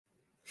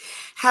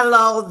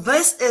Hello,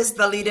 this is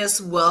the Leaders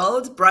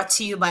World, brought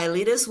to you by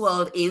Leaders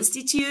World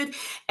Institute.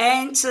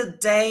 And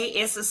today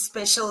is a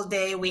special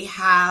day. We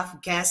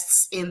have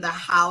guests in the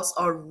house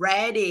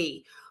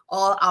already.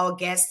 All our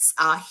guests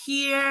are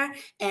here,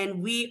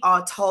 and we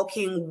are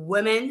talking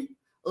women,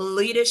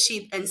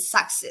 leadership, and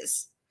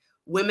success.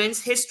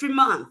 Women's History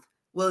Month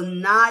will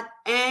not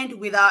end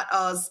without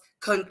us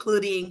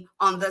concluding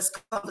on this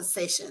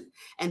conversation.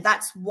 And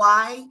that's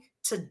why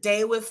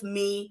today with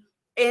me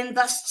in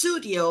the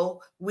studio,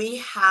 we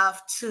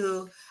have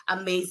two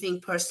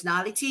amazing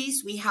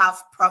personalities. We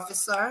have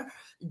Professor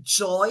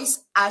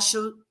Joyce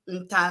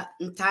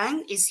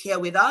Ashuntantang is here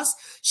with us.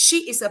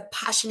 She is a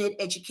passionate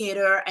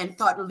educator and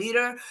thought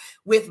leader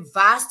with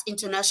vast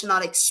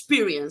international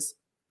experience.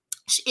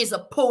 She is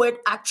a poet,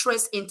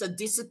 actress,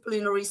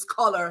 interdisciplinary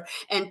scholar,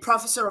 and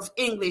professor of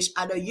English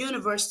at the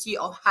University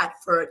of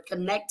Hartford,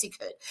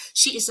 Connecticut.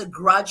 She is a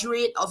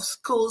graduate of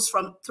schools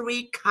from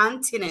 3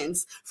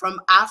 continents,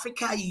 from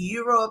Africa,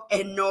 Europe,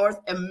 and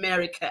North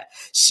America.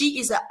 She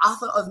is the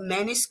author of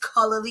many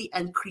scholarly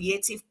and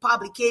creative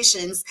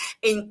publications,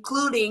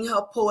 including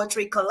her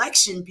poetry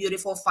collection,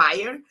 Beautiful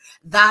Fire,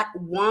 that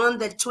won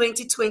the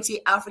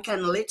 2020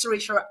 African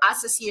Literature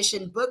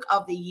Association Book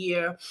of the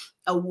Year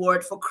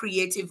Award for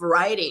creative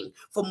writing.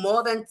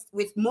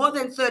 With more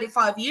than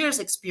 35 years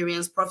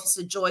experience,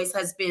 Professor Joyce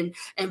has been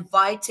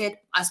invited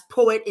as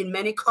poet in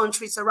many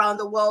countries around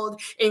the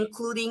world,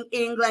 including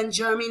England,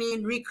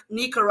 Germany,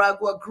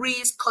 Nicaragua,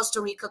 Greece,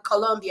 Costa Rica,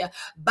 Colombia,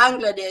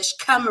 Bangladesh,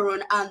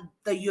 Cameroon, and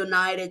the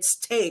United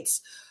States.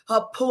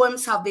 Her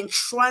poems have been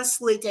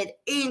translated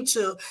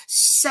into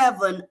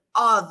 7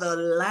 other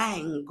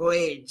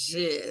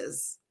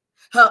languages.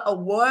 Her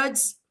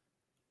awards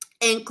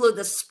include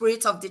the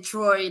Spirit of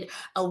Detroit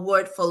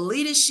Award for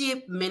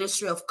Leadership,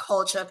 Ministry of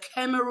Culture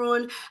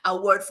Cameroon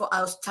Award for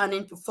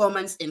Outstanding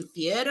Performance in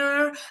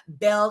Theater,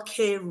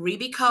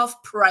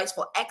 𝗪𝗪𝗱𝗲𝗵𝗶 Prize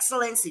for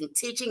Excellence in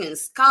Teaching and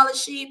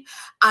Scholarship,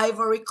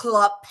 Ivory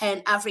Club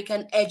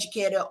Pan-African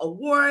Educator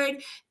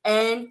Award,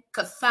 and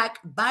Kathak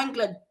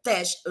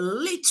Bangladesh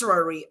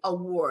Literary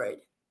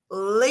Award.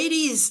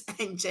 Ladies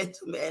and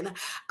gentlemen,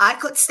 I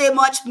could say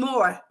much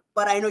more,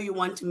 but I know you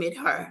want to meet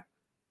her.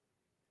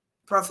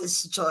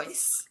 Professor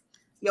Joyce.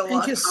 You're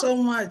welcome. Thank you so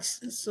much,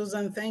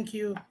 Susan. Thank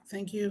you.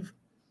 Thank you.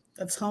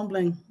 That's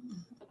humbling.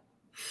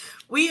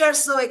 We are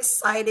so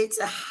excited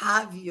to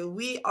have you.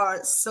 We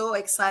are so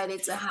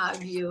excited to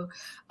have you.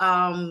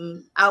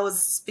 I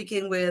was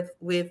speaking with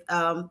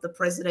the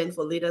president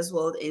for Leaders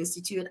World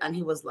Institute, and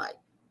he was like,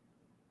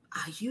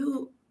 "Are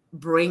you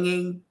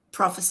bringing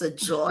Professor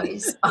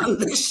Joyce on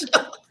the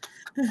show?"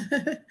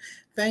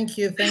 Thank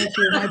you. Thank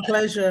you. My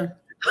pleasure.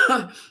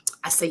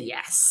 I say,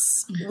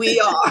 yes, we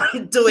are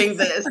doing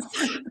this.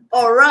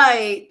 All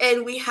right.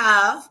 And we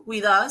have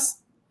with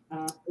us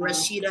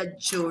𝗪cie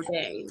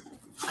Jourdain.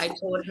 I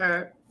told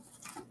her,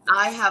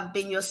 I have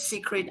been your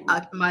secret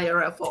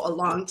admirer for a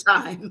long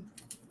time.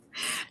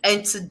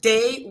 And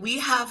today we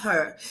have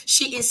her.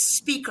 She is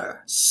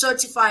speaker,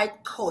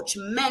 certified coach,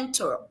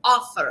 mentor,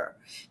 author,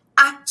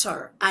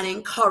 actor, and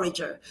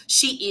encourager.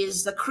 She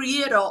is the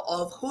creator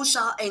of Who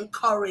Shall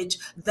Encourage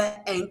the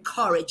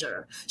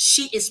Encourager.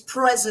 She is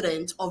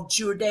president of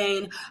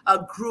Jourdain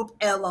Group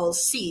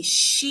LLC.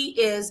 She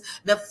is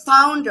the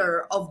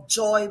founder of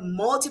Joy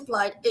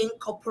Multiplied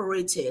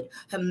Incorporated.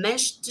 Her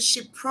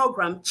mentorship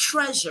program,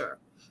 Treasure,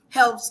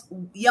 helps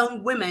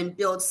young women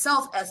build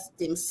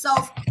self-esteem,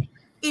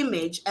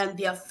 self-image, and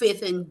their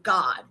faith in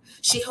God.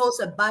 She holds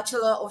a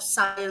Bachelor of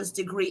Science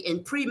degree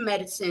in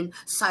pre-medicine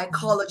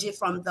psychology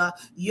from the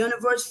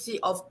University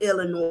of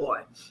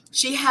Illinois.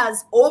 She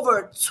has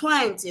over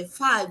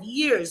 25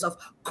 years of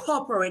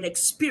corporate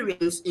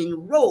experience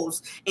in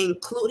roles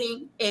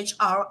including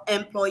HR,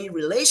 employee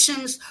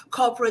relations,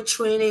 corporate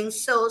training,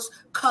 sales,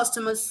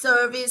 customer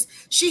service.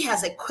 She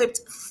has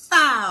equipped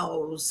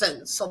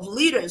thousands of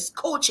leaders,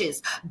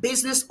 coaches,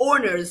 business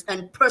owners,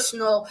 and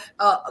personal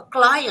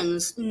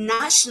clients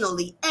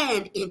nationally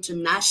and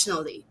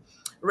internationally.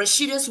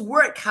 𝗪cie's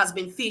work has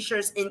been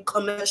featured in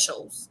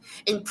commercials,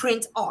 in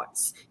print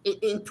arts, in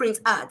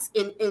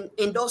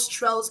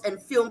industrials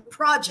and film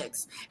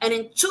projects. And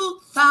in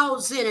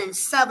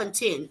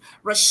 2017,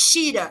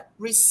 𝗪cie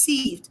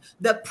received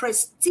the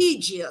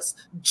prestigious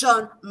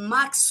John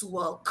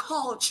Maxwell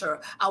Culture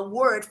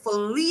Award for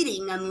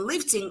leading and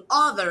lifting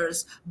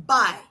others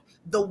by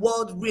the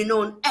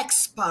world-renowned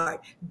expert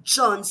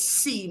John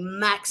C.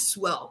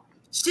 Maxwell.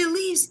 She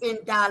lives in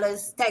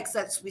Dallas,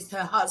 Texas with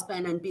her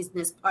husband and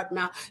business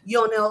partner,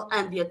 Yonel,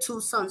 and their 2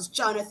 sons,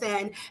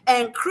 Jonathan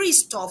and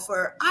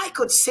Christopher. I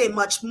could say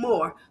much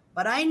more,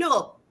 but I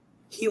know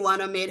you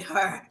want to meet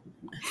her.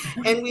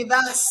 And with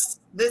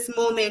us, this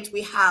moment,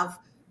 we have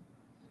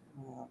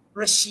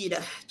𝗪cie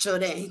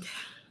Jourdain.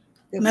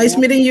 Nice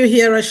meeting you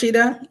here,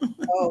 𝗪cie.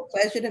 Oh,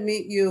 pleasure to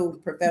meet you,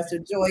 Professor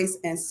Joyce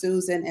and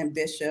Susan and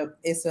Bishop.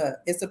 It's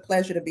a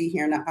pleasure to be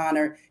here and an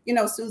honor. You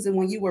know, Susan,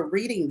 when you were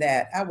reading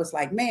that, I was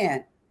like,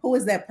 man, who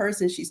is that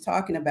person she's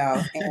talking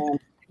about? And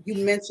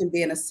you mentioned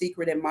being a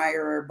secret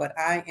admirer, but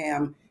I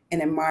am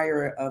an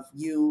admirer of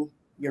you,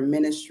 your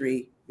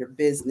ministry, your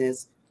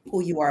business,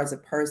 who you are as a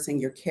person,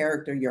 your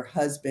character, your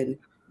husband,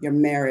 your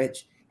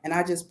marriage. And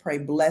I just pray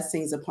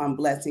blessings upon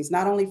blessings,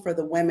 not only for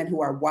the women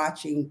who are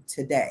watching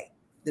today,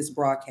 this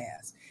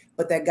broadcast,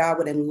 but that God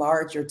would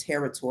enlarge your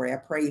territory. I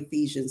pray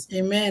Ephesians.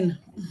 Amen.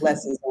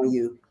 Blessings on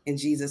you in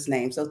Jesus'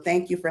 name. So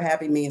thank you for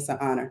having me. It's an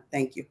honor.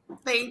 Thank you.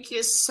 Thank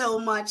you so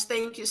much.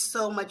 Thank you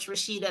so much,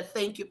 Rashida.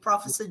 Thank you,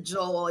 Professor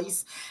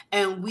Joyce.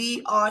 And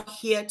we are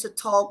here to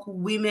talk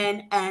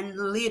women and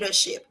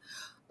leadership.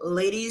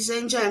 Ladies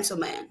and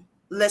gentlemen,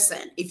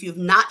 listen, if you've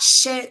not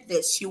shared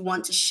this, you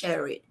want to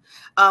share it.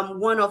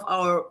 One of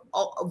our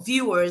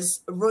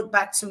viewers wrote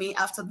back to me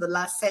after the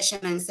last session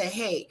and said,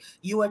 hey,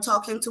 you were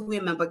talking to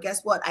women, but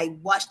guess what? I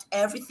watched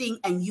everything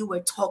and you were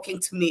talking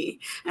to me.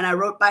 And I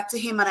wrote back to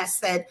him and I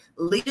said,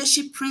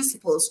 leadership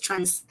principles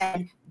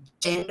transcend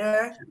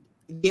gender,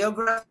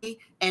 geography,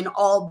 and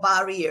all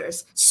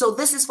barriers. So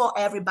this is for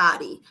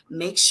everybody.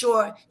 Make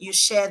sure you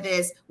share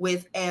this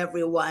with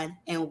everyone,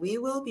 and we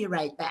will be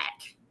right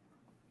back.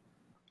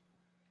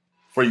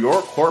 For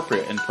your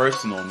corporate and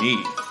personal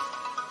needs.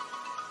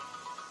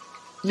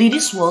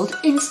 𝗪cie World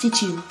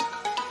Institute,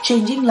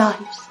 changing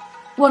lives,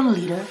 one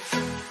leader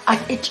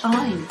at a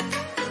time.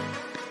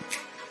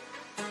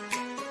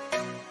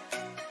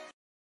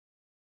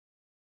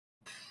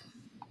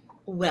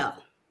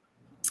 Well,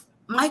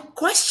 my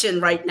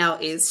question right now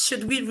is,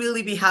 should we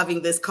really be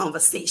having this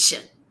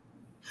conversation?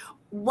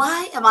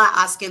 Why am I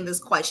asking this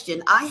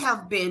question? I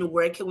have been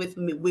working with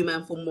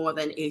women for more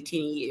than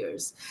 18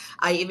 years.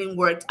 I even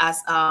worked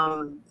as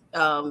an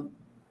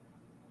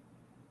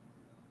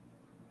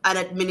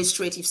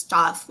administrative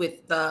staff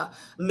with the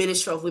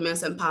Ministry of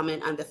Women's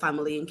Empowerment and the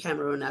Family in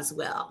Cameroon as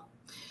well.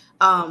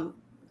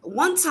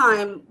 One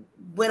time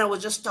when I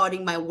was just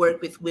starting my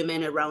work with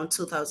women around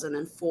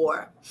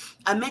 2004,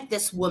 I met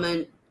this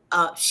woman.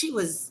 She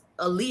was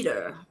a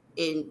leader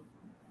in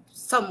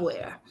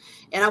somewhere.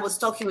 And I was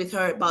talking with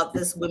her about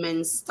this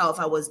women's stuff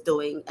I was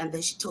doing. And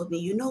then she told me,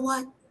 you know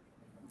what?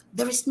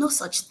 There is no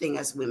such thing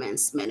as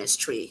women's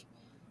ministry.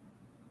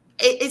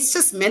 It's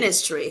just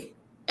ministry.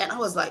 And I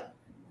was like,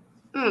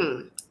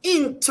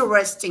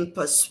 interesting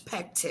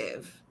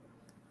perspective.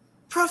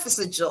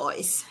 Professor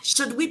Joyce,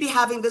 should we be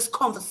having this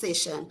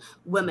conversation,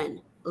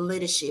 women,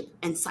 leadership,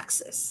 and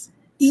success?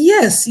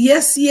 Yes,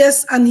 yes,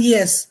 yes, and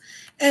yes.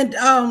 And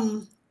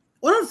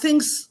one of the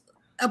things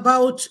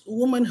about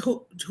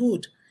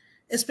womanhood,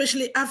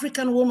 especially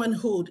African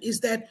womanhood,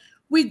 is that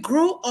we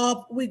grow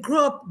up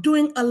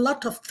doing a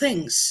lot of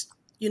things,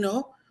 you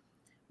know,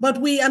 but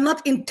we are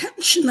not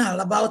intentional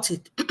about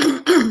it.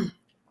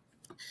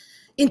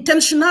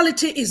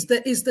 Intentionality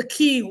is the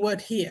key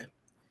word here,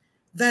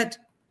 that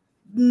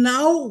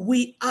now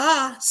we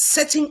are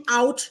setting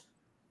out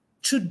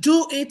to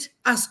do it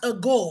as a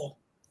goal.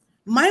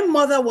 My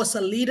mother was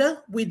a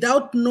leader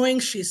without knowing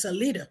she's a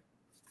leader,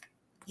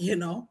 you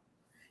know,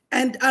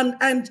 and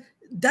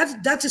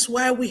that is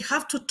why we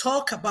have to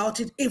talk about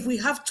it if we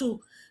have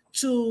to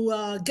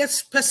get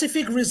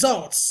specific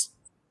results.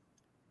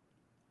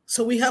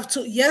 So we have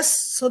to,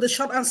 yes. So the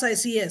short answer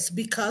is yes,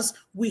 because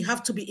we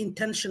have to be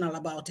intentional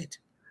about it.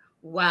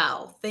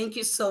 Wow. Thank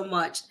you so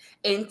much.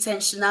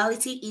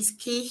 Intentionality is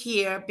key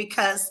here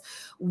because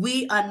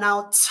we are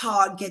now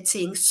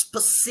targeting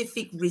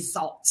specific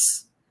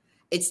results.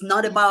 It's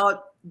not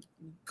about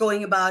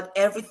going about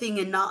everything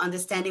and not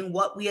understanding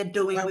what we are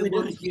doing. We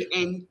want to be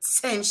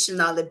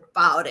intentional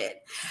about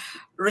it.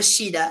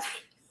 Rashida,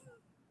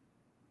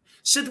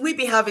 should we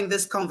be having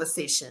this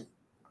conversation?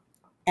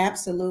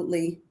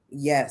 Absolutely.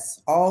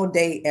 Yes. All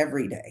day,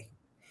 every day.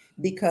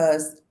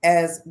 Because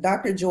as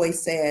Dr.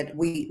 Joyce said,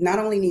 we not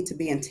only need to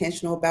be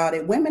intentional about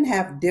it, women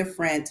have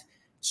different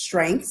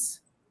strengths.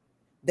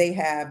 They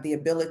have the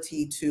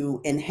ability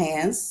to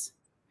enhance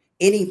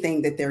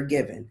anything that they're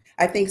given.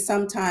 I think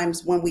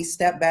sometimes when we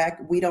step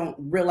back, we don't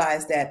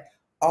realize that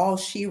all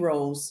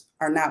sheroes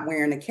are not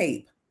wearing a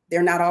cape.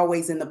 They're not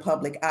always in the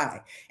public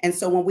eye. And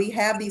so when we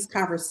have these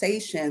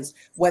conversations,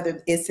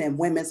 whether it's in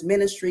women's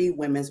ministry,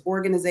 women's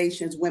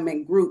organizations,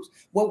 women groups,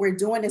 what we're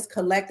doing is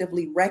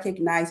collectively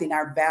recognizing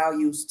our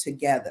values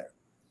together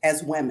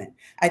as women.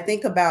 I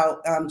think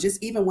about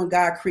just even when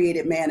God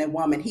created man and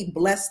woman, he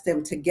blessed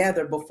them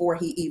together before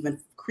he even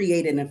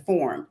created and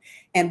formed.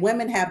 And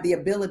women have the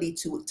ability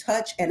to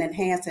touch and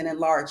enhance and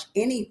enlarge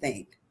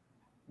anything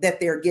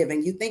that they're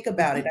given. You think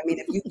about it. I mean,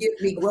 if you give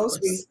me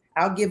groceries,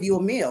 I'll give you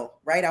a meal,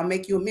 right? I'll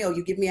make you a meal.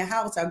 You give me a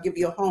house, I'll give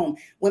you a home.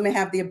 Women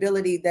have the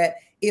ability that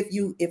if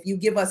you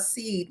give us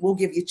seed, we'll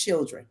give you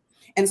children.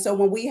 And so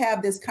when we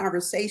have this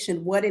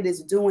conversation, what it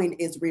is doing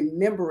is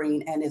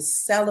remembering and is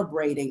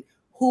celebrating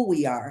who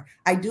we are.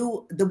 I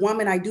do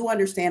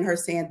understand her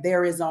saying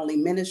there is only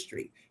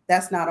ministry.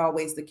 That's not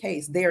always the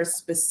case. There are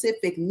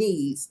specific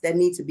needs that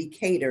need to be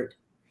catered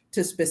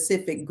to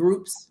specific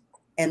groups.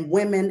 And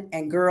women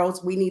and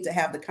girls, we need to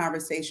have the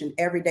conversation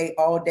every day,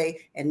 all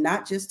day, and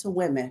not just to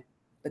women.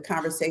 The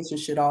conversation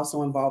should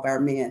also involve our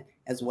men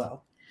as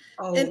well.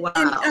 Oh, wow.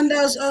 And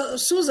as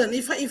Susan,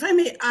 if I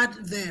may add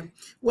there,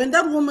 when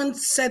that woman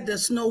said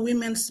there's no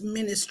women's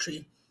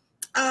ministry,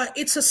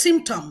 it's a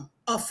symptom.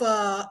 of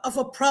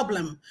a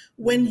problem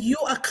when you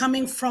are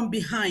coming from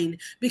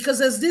behind, because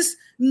there's this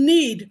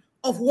need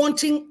of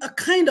wanting a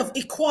kind of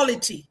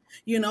equality,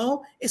 you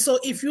know. So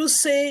if you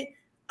say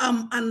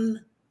I'm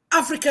an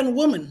African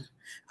woman,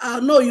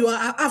 no, you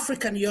are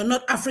African, you're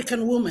not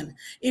African woman.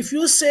 If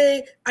you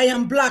say I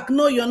am black,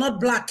 no, you're not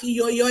black,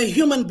 you're a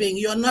human being,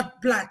 you're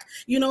not black.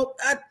 You know,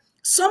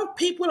 some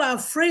people are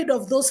afraid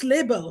of those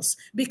labels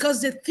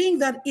because they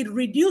think that it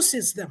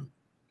reduces them.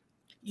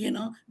 You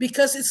know,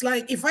 because it's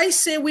like, if I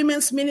say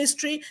women's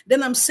ministry,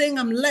 then I'm saying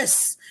I'm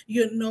less,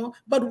 you know.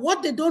 But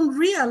what they don't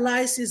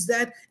realize is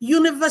that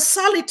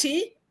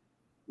universality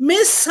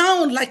may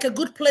sound like a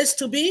good place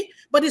to be,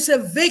 but it's a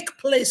vague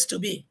place to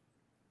be.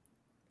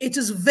 It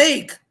is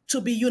vague to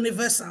be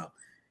universal.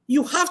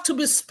 You have to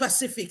be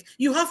specific.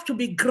 You have to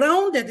be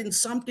grounded in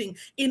something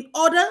in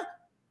order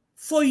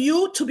for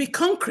you to be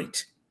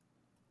concrete.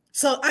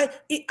 So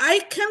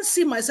I can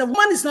see myself,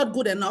 woman is not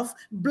good enough,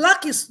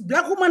 black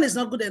woman is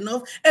not good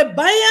enough. A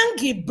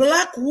Bayangi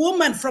black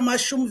woman from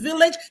Ashum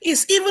village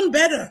is even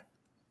better.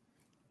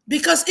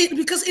 Because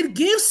it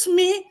gives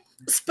me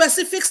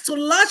specifics to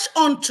latch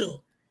onto.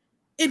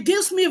 It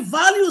gives me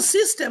value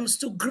systems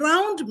to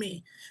ground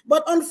me.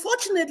 But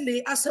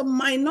unfortunately, as a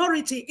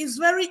minority, it's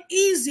very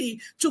easy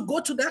to go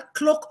to that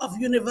cloak of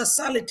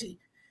universality.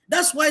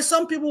 That's why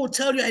some people will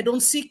tell you, I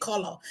don't see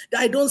color,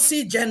 I don't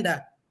see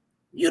gender.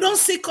 You don't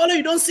see color,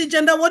 you don't see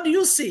gender. What do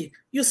you see?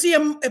 You see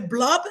a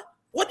blob?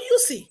 What do you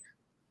see?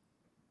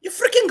 You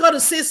freaking got to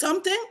say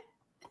something.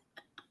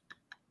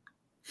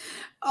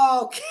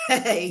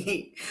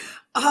 Okay.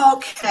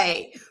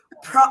 Okay.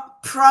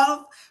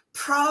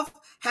 Prof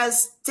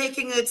has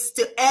taken us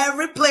to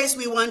every place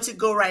we want to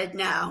go right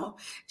now.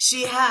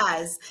 She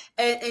has.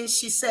 And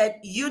she said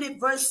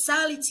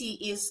universality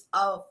is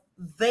a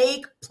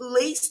vague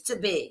place to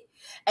be.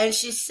 And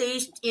she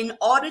says in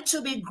order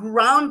to be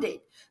grounded,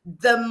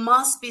 there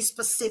must be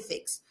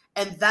specifics.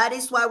 And that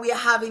is why we are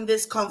having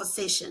this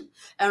conversation.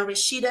 And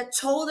Rashida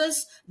told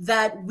us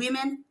that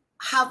women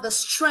have the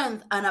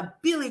strength and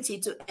ability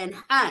to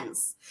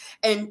enhance.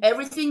 And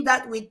everything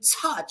that we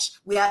touch,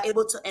 we are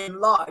able to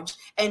enlarge.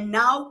 And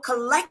now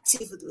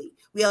collectively,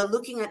 we are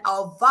looking at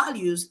our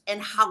values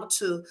and how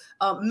to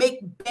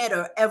make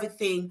better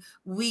everything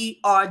we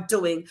are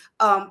doing.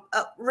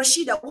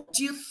 Rashida,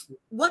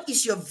 what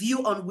is your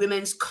view on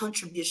women's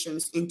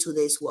contributions into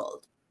this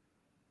world?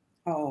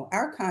 Oh,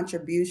 our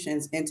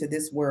contributions into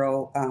this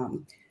world,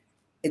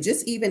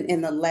 just even in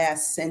the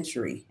last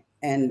century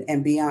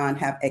and beyond,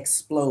 have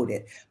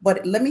exploded.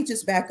 But let me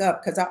just back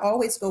up, because I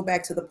always go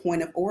back to the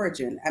point of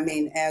origin. I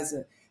mean, as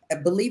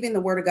believing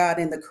the word of God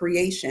in the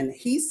creation,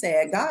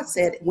 God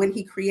said when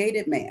he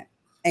created man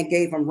and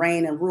gave him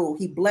reign and rule,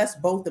 he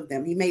blessed both of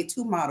them. He made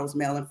two models,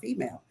 male and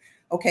female.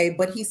 Okay,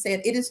 but he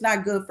said it is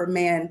not good for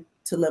man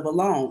to live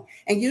alone.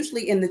 And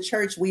usually in the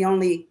church, we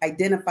only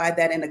identify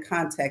that in the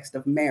context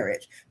of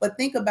marriage. But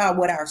think about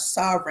what our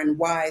sovereign,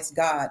 wise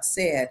God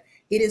said.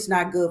 It is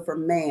not good for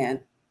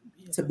man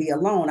to be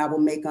alone. I will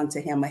make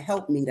unto him a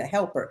helpmeet, a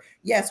helper.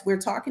 Yes,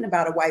 we're talking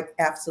about a wife,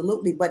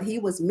 absolutely. But he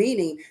was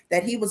meaning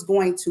that he was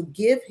going to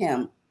give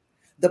him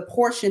the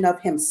portion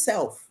of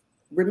himself.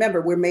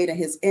 Remember, we're made in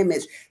his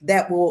image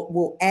that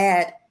will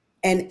add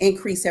and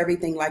increase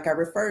everything like I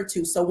referred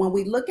to. So when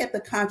we look at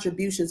the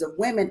contributions of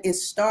women, it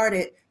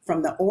started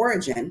from the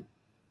origin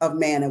of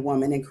man and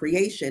woman in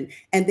creation,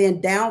 and then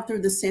down through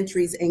the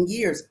centuries and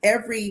years.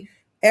 Every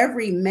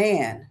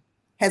man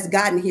has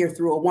gotten here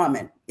through a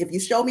woman. If you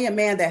show me a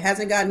man that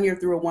hasn't gotten here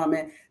through a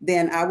woman,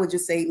 then I would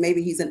just say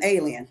maybe he's an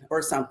alien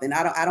or something.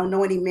 I don't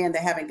know any men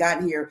that haven't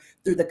gotten here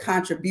through the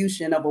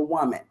contribution of a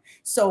woman.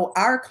 So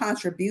our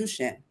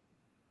contribution,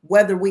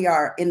 whether we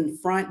are in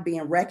front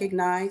being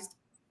recognized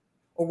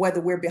or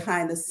whether we're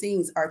behind the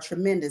scenes, are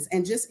tremendous.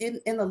 And just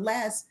in the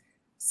last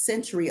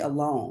century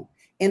alone,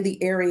 in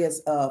the areas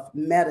of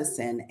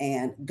medicine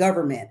and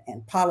government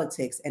and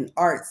politics and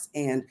arts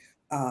and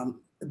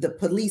the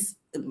police.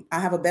 I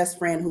have a best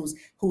friend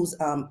who's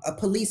a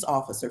police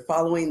officer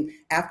following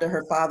after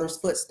her father's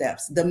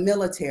footsteps. The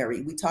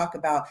military, we talk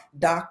about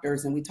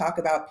doctors and we talk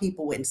about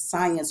people in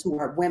science who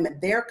are women.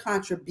 Their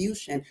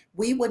contribution,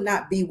 we would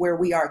not be where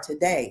we are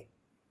today.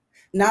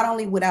 Not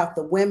only without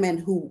the women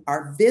who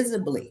are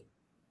visibly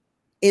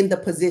in the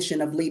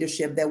position of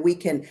leadership that we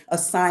can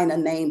assign a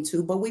name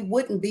to, but we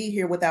wouldn't be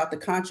here without the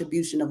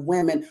contribution of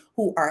women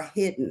who are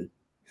hidden,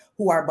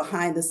 who are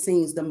behind the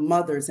scenes, the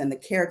mothers and the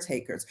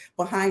caretakers.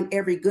 Behind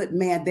every good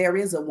man, there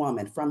is a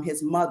woman, from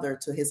his mother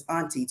to his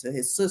auntie, to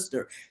his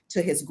sister,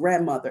 to his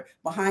grandmother.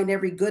 Behind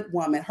every good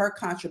woman, her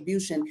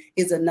contribution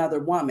is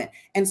another woman.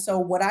 And so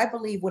what I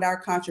believe with our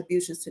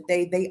contributions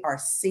today, they are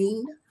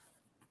seen,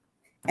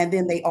 and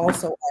then they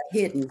also are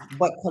hidden,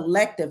 but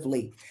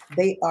collectively,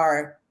 they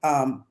are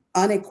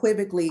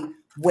unequivocally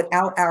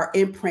without our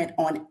imprint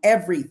on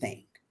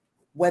everything,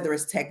 whether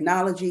it's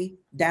technology,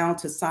 down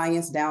to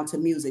science, down to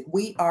music.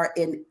 We are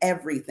in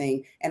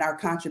everything, and our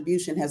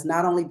contribution has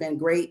not only been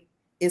great,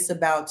 it's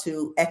about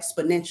to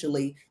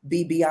exponentially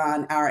be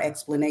beyond our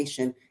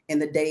explanation in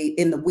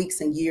the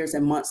weeks and years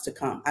and months to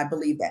come. I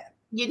believe that.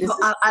 You know,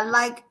 I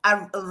like,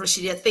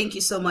 Rasheeda, thank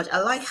you so much. I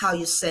like how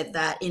you said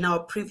that in our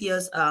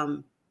previous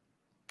in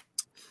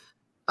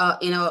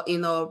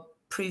our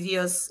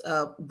previous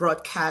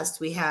broadcast,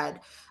 we had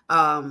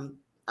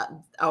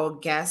our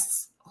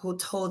guests who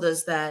told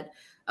us that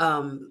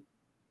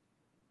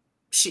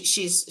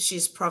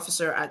she's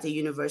professor at the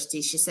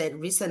university. She said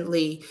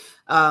recently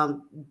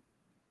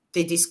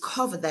they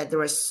discovered that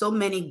there are so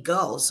many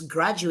girls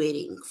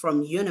graduating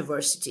from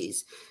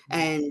universities,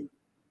 and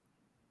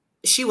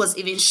she was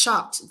even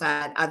shocked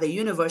that at the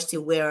university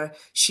where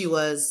she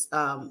was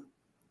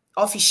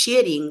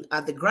officiating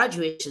at the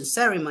graduation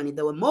ceremony,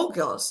 there were more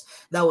girls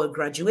that were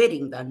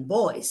graduating than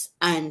boys.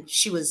 And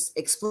she was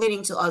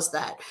explaining to us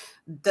that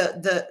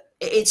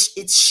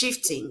it's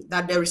shifting,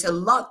 that there is a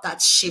lot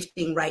that's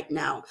shifting right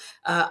now.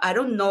 I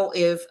don't know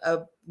if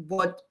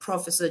what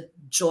Professor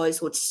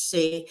Joyce would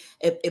say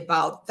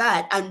about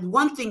that. And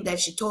one thing that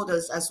she told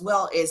us as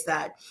well is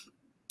that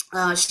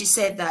she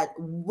said that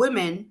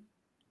women,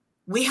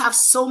 we have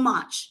so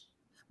much,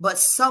 but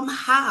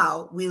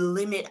somehow we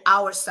limit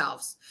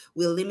ourselves.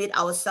 We limit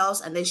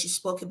ourselves. And then she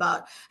spoke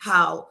about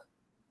how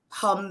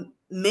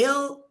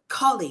male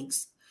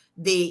colleagues,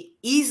 they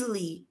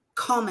easily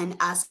come and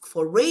ask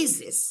for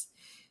raises.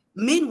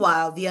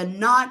 Meanwhile, they are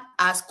not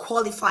as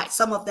qualified.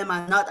 Some of them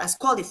are not as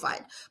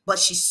qualified, but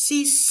she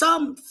sees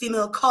some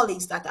female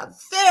colleagues that are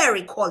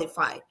very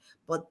qualified,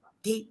 but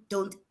they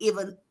don't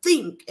even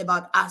think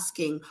about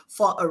asking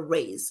for a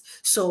raise.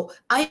 So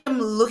I am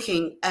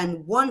looking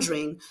and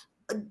wondering,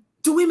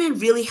 do women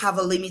really have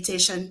a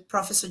limitation,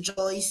 Professor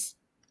Joyce?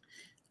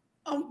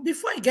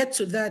 Before I get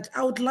to that,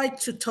 I would like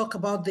to talk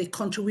about the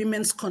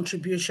women's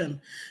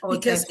contribution,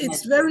 because definitely.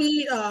 It's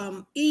very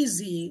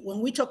easy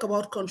when we talk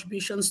about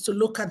contributions to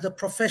look at the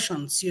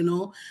professions, you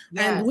know,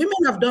 and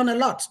women have done a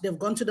lot. They've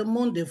gone to the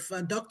moon, they've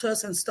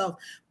doctors and stuff,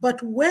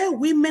 but where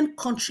women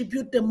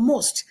contribute the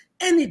most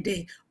any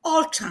day,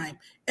 all time,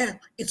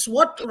 it's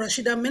what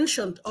Rasheeda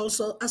mentioned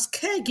also as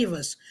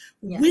caregivers.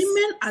 Yes.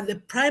 Women are the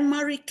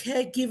primary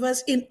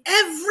caregivers in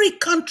every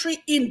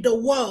country in the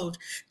world,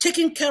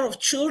 taking care of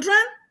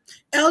children,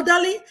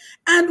 elderly,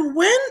 and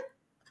when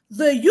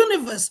the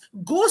universe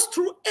goes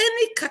through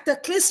any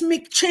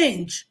cataclysmic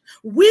change,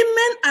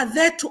 women are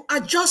there to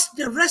adjust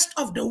the rest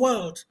of the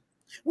world.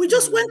 We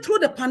just went through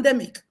the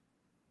pandemic.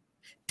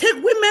 Take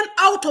women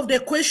out of the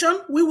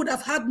equation, we would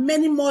have had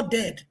many more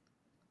dead.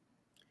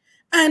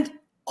 And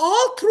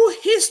all through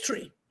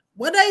history,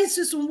 whether it's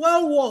in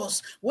world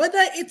wars,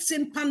 whether it's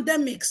in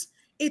pandemics,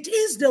 it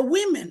is the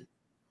women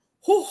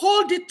who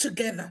hold it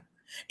together.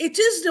 It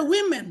is the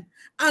women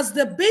as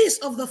the base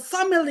of the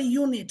family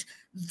unit.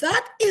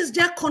 That is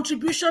their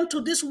contribution to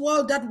this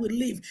world that we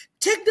live.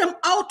 Take them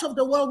out of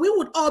the world, we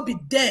would all be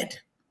dead.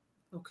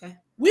 Okay.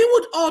 We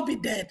would all be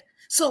dead.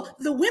 So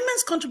the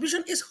women's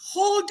contribution is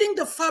holding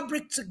the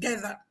fabric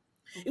together.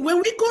 Okay. When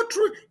we go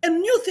through a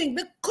new thing,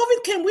 the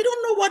COVID came, we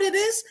don't know what it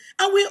is,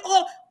 and we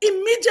all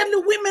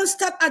immediately, women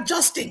start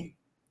adjusting.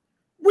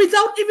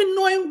 Without even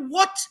knowing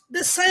what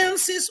the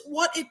science is,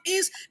 what it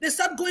is, they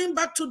start going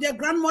back to their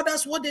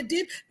grandmothers, what they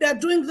did. They're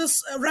doing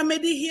this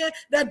remedy here.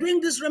 They're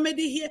doing this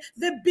remedy here.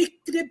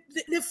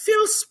 They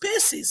fill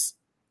spaces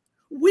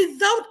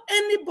without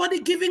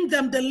anybody giving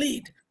them the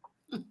lead.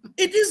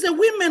 It is the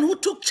women who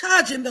took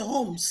charge in the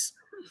homes.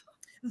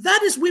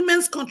 That is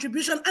women's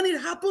contribution, and it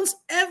happens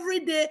every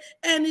day,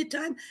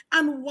 anytime.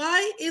 And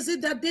why is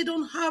it that they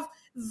don't have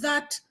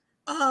that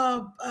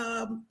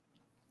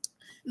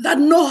that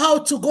know how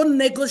to go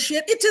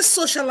negotiate? It is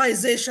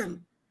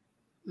socialization.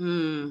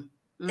 It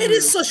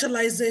is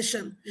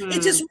socialization.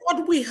 It is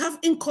what we have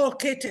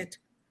inculcated.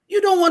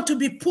 You don't want to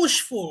be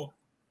pushful.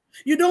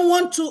 You don't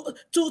want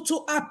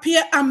to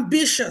appear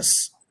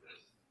ambitious.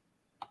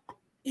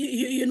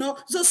 You know,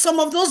 so some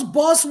of those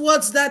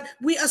buzzwords that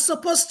we are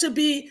supposed to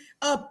be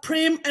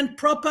prim and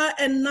proper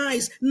and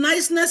nice.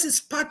 Niceness is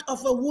part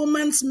of a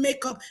woman's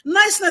makeup.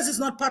 Niceness is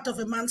not part of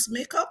a man's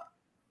makeup.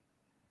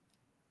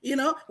 You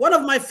know, one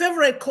of my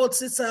favorite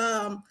quotes is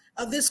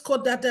this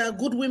quote that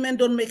good women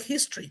don't make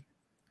history.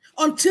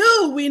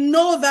 Until we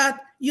know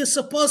that you're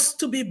supposed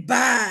to be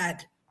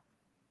bad,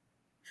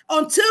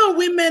 until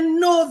women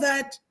know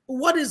that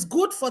what is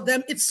good for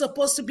them, it's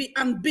supposed to be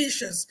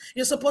ambitious,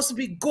 you're supposed to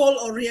be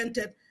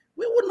goal-oriented,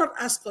 we would not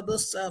ask for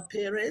those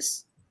pay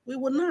raise. We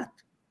would not.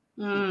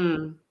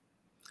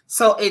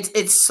 So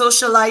it's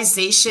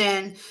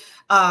socialization,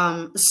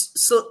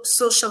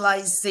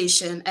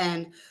 socialization,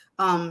 and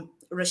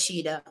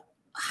Rasheeda,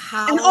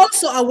 and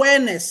also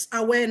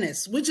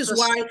awareness, which is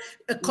why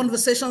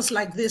conversations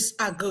like this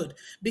are good,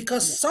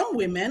 because some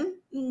women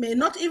may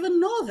not even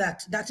know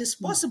that is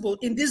possible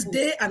in this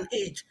day and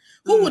age.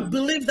 Who would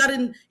believe that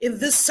in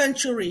this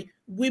century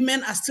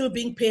women are still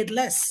being paid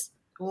less?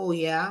 Oh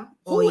yeah.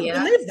 Who would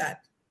believe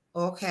that?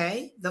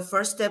 Okay, the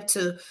first step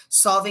to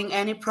solving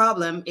any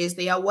problem is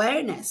the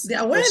awareness. The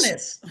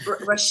awareness.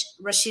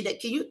 Rasheeda,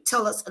 can you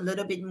tell us a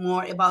little bit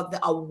more about the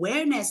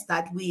awareness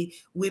that we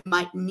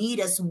might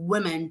need as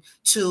women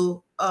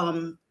to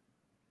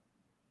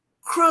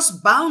cross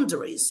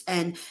boundaries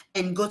and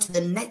go to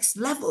the next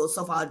levels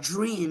of our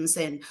dreams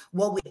and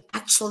what we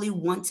actually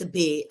want to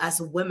be as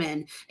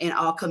women in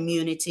our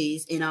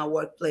communities, in our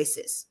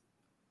workplaces?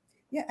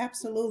 Yeah,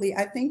 absolutely.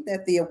 I think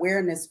that the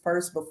awareness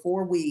first,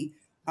 before we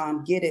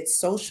get it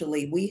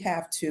socially, we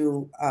have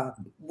to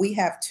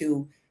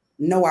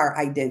know our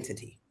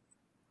identity.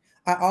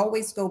 I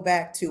always go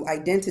back to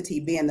identity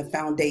being the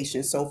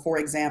foundation. So, for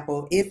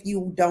example, if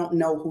you don't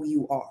know who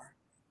you are,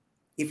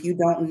 if you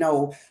don't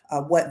know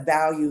what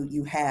value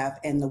you have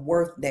and the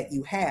worth that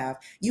you have,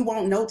 you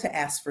won't know to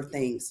ask for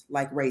things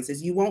like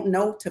raises. You won't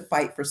know to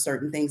fight for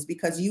certain things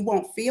because you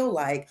won't feel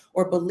like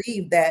or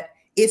believe that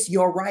it's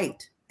your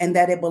right and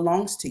that it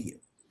belongs to you.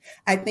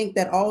 I think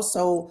that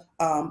also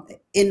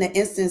in the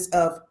instance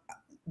of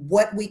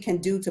what we can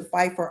do to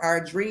fight for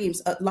our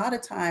dreams, a lot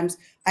of times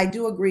I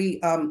do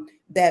agree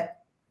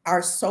that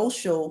our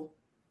social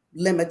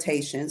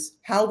limitations,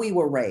 how we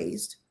were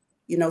raised,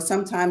 you know,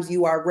 sometimes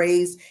you are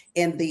raised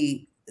in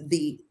the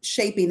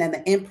shaping and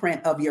the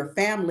imprint of your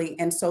family.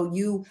 And so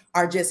you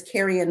are just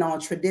carrying on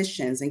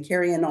traditions and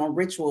carrying on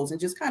rituals and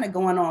just kind of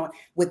going on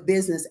with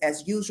business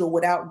as usual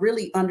without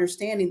really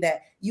understanding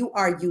that you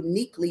are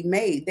uniquely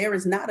made. There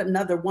is not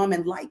another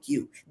woman like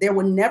you. There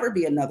will never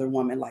be another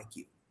woman like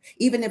you.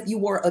 Even if you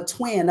were a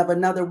twin of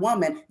another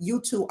woman,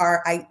 you two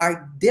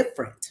are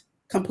different.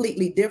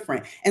 Completely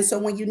different. And so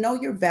when you know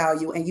your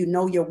value and you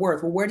know your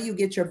worth, well, where do you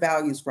get your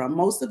values from?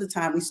 Most of the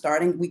time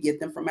we get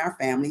them from our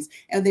families,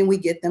 and then we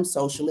get them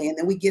socially, and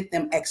then we get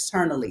them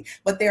externally.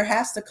 But there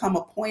has to come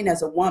a point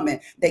as a woman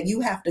that you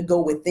have to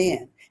go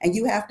within and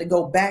you have to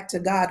go back to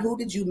God. Who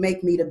did you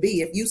make me to be?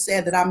 If you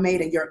said that I'm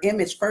made in your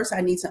image, first I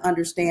need to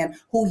understand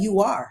who you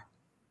are,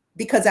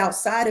 because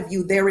outside of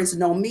you, there is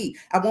no me.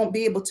 I won't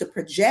be able to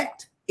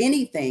project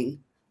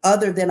anything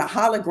other than a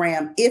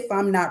hologram if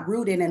I'm not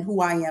rooted in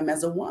who I am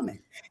as a woman.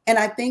 And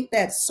I think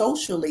that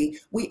socially,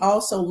 we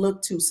also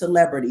look to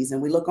celebrities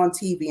and we look on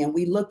TV and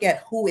we look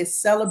at who is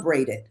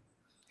celebrated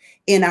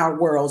in our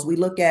worlds. We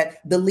look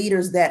at the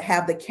leaders that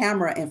have the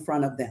camera in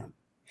front of them.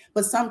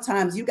 But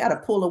sometimes you got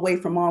to pull away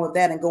from all of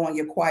that and go in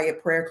your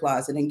quiet prayer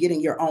closet and get in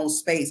your own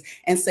space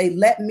and say,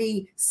 let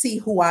me see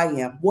who I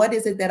am. What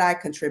is it that I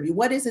contribute?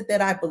 What is it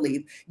that I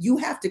believe? You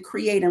have to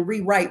create and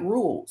rewrite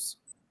rules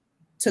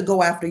to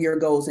go after your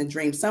goals and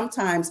dreams.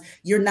 Sometimes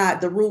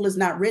the rule is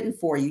not written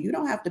for you. You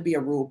don't have to be a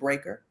rule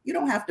breaker. You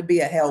don't have to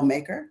be a hell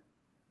maker.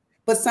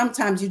 But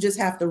sometimes you just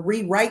have to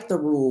rewrite the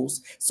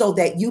rules so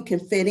that you can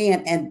fit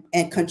in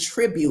and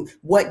contribute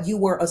what you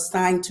were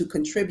assigned to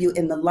contribute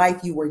in the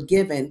life you were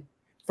given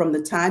from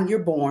the time you're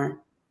born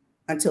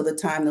until the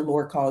time the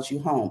Lord calls you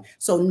home.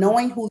 So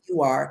knowing who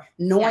you are,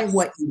 knowing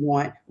what you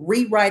want,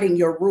 rewriting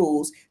your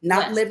rules,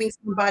 not living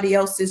somebody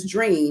else's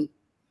dream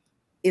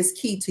is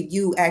key to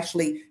you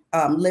actually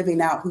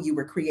living out who you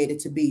were created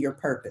to be, your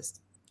purpose.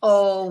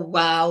 Oh,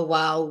 wow,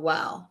 wow,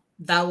 wow.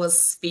 That was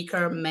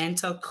speaker,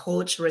 mentor,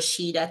 coach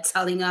𝗪cie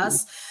telling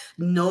us,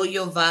 know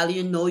your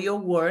value, know your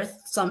worth.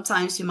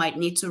 Sometimes you might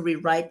need to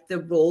rewrite the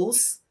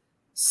rules.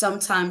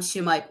 Sometimes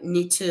you might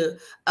need to,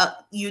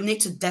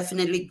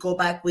 definitely go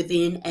back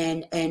within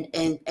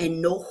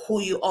and know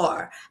who you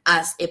are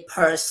as a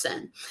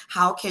person.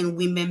 How can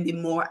women be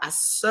more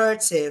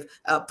assertive,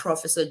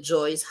 Professor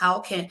Joyce? How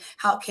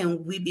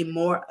can we be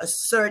more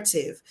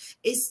assertive?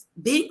 Is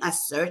being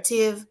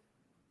assertive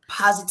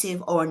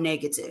positive or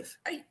negative?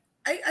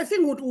 I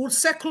think we'll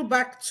circle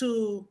back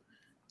to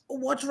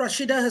what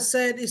Rashida has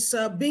said is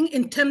being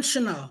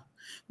intentional.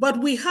 But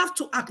we have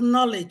to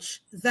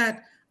acknowledge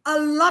that a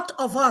lot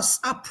of us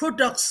are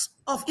products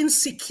of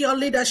insecure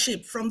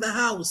leadership from the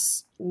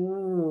house.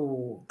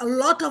 Ooh. A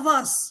lot of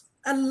us,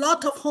 a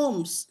lot of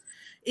homes,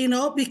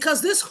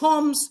 because these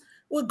homes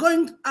we're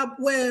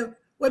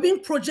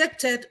being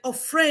projected or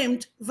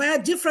framed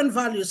via different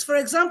values. For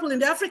example, in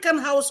the African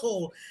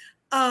household,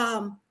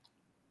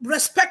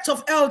 respect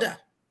of elder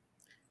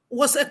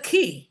was a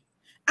key.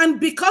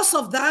 And because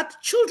of that,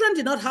 children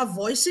did not have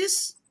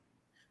voices.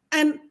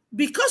 And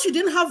because you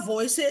didn't have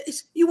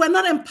voices, you were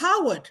not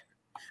empowered.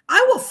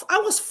 I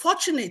was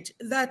fortunate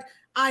that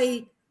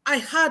I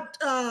had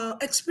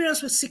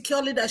experience with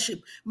secure leadership.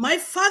 My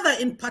father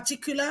in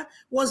particular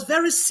was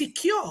very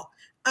secure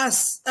and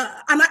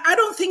I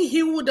don't think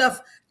he would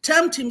have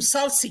termed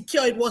himself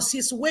secure. It was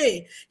his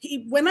way.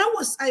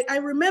 I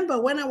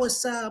remember when I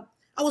was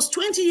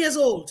 20 years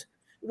old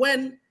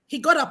when he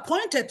got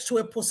appointed to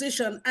a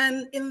position,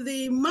 and in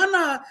the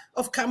manner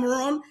of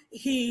Cameroon,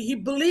 he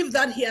believed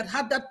that he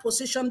had that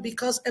position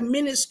because a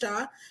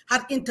minister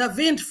had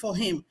intervened for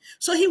him.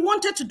 So he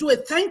wanted to do a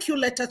thank you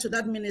letter to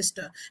that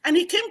minister. And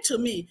he came to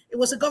me. It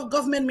was a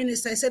government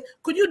minister. I said,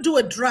 could you do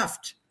a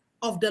draft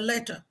of the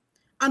letter?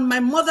 And my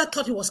mother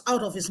thought he was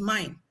out of his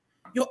mind.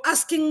 You're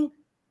asking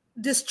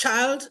this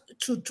child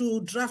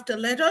to draft a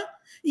letter?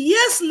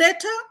 Years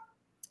later,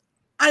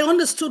 I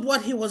understood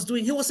what he was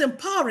doing. He was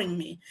empowering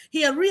me.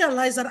 He had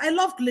realized that I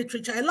loved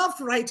literature. I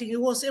loved writing. It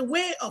was a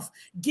way of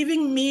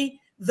giving me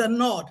the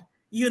nod,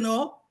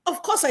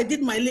 of course, I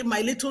did my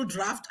little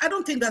draft. I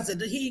don't think that's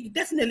it. He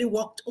definitely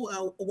worked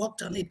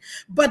on it.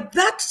 But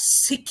that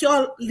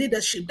secure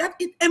leadership, that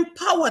it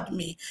empowered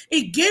me.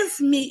 It gave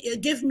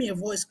me a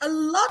voice. A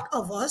lot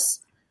of us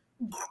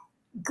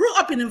grew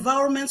up in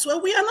environments where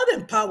we are not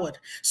empowered.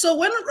 So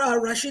when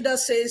Rashida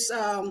says,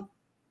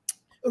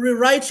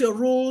 rewrite your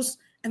rules,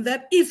 and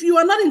that if you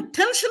are not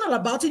intentional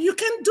about it, you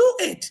can do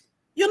it.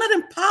 You're not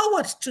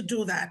empowered to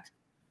do that.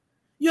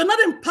 You're not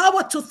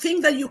empowered to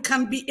think that you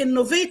can be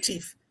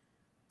innovative.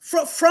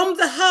 From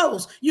the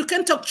house, you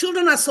can talk.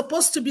 Children are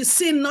supposed to be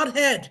seen, not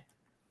heard.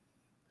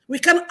 We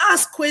can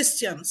ask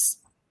questions.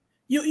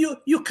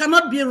 You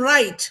cannot be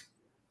right.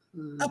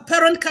 A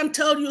parent can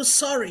tell you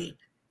sorry.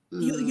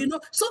 You know,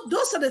 so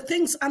those are the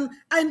things. And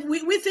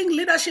we think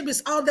leadership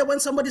is out there when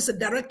somebody's a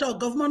director of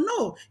government.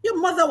 No, your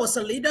mother was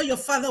a leader, your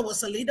father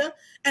was a leader,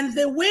 and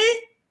the way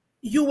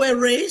you were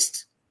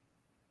raised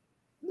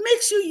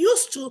makes you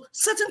used to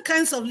certain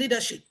kinds of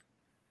leadership.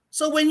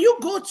 So when you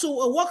go to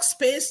a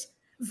workspace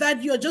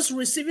that you're just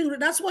receiving,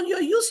 that's what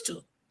you're used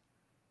to.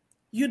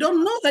 You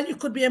don't know that you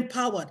could be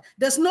empowered.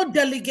 There's no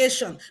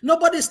delegation.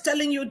 Nobody's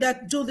telling you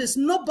that do this.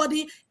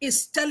 Nobody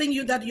is telling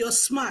you that you're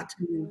smart.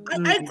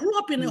 I grew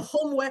up in a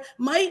home where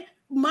my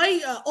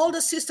older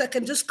sister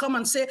can just come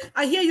and say,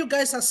 I hear you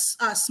guys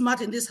are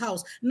smart in this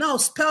house. Now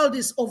spell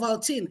this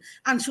Ovaltine.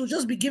 And she'll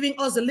just be giving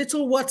us the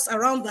little words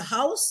around the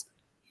house.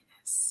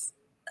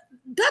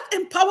 That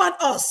empowered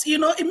us. You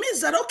know, it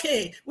means that,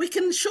 okay, we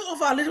can show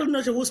off our little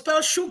knowledge. We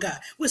spell sugar.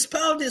 We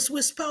spell this.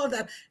 We spell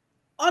that.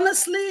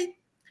 Honestly,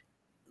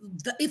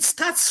 it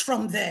starts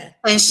from there.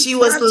 And she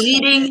was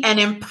leading and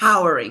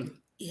empowering.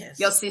 Yes.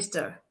 Your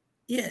sister.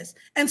 Yes.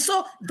 And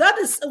so that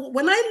is,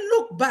 when I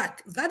look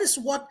back, that is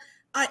what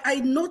I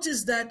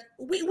noticed, that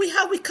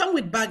we come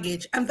with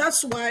baggage. And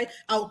that's why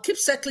I'll keep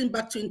circling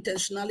back to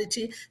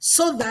intentionality,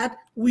 so that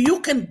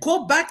you can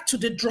go back to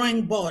the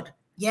drawing board.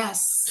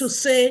 Yes. To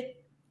say,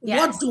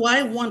 what do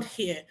I want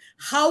here?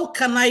 How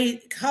can I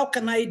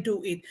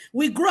do it?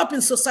 We grew up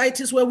in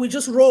societies where we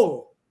just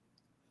roll.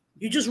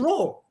 You just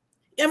roll.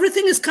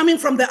 Everything is coming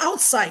from the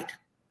outside.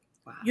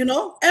 Wow. You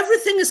know,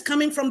 everything is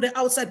coming from the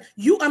outside.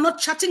 You are not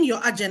charting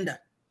your agenda.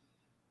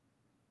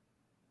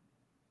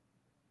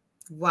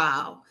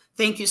 Wow.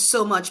 Thank you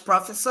so much,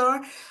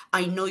 Professor.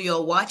 I know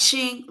you're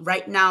watching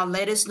right now.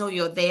 Let us know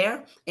you're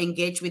there.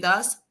 Engage with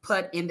us.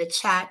 Put in the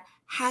chat,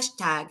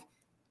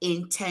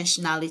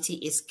 #intentionality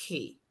is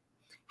key.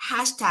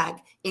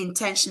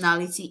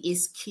 #intentionality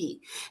is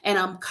key. And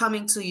I'm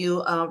coming to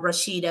you,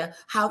 Rashida.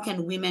 How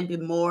can women be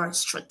more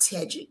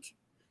strategic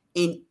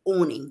in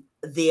owning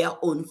their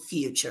own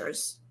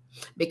futures?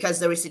 Because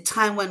there is a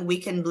time when we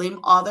can blame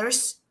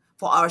others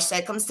for our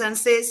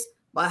circumstances,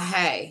 but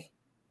hey,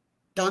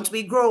 don't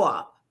we grow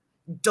up?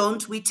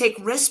 Don't we take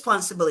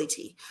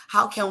responsibility?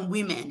 How can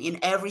women in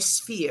every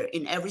sphere,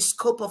 in every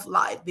scope of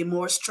life, be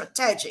more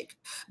strategic?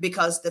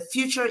 Because the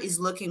future is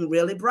looking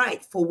really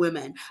bright for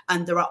women,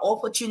 and there are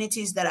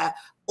opportunities that are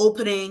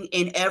opening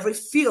in every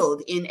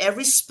field, in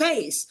every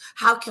space.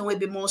 How can we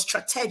be more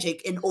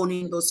strategic in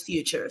owning those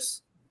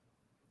futures?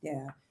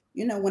 Yeah.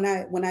 You know, when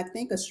I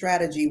think of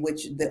strategy,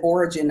 which the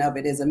origin of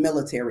it is a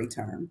military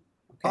term.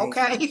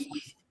 Okay.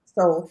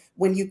 So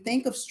when you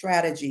think of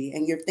strategy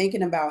and you're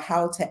thinking about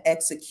how to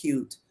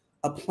execute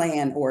a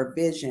plan or a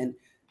vision,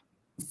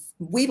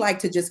 we like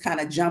to just kind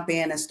of jump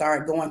in and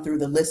start going through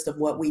the list of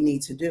what we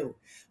need to do.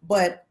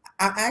 But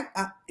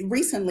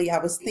recently I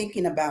was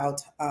thinking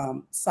about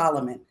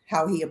Solomon,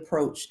 how he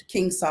approached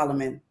King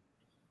Solomon,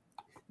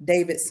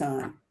 David's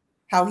son,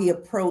 how he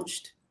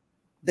approached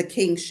the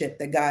kingship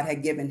that God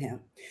had given him.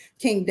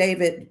 King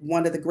David,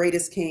 one of the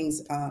greatest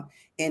kings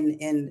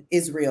in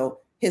Israel,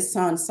 his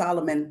son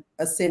Solomon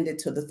ascended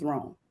to the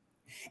throne.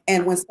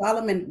 And when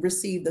Solomon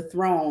received the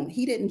throne,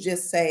 he didn't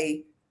just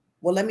say,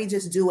 well, let me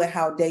just do it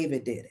how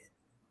David did it.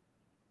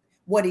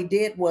 What he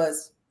did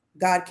was,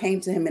 God came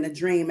to him in a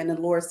dream, and the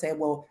Lord said,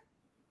 well,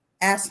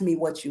 ask me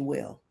what you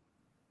will.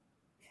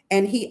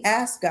 And he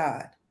asked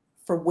God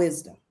for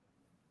wisdom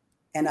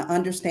and an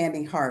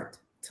understanding heart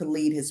to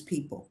lead his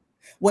people.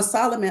 What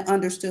Solomon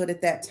understood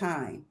at that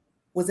time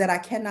was that I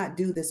cannot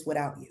do this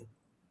without you.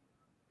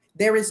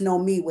 There is no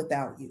me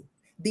without you.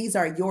 These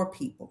are your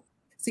people.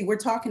 See, we're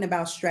talking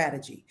about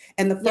strategy.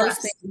 And the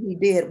first thing he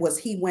did was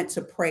he went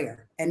to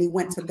prayer, and he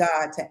went to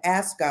God to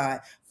ask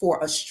God for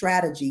a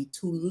strategy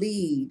to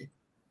lead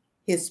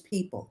his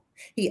people.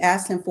 He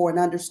asked him for an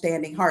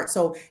understanding heart.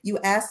 So you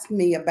asked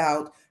me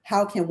about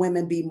how can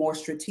women be more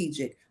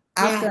strategic?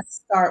 I'm going to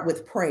start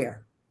with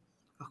prayer.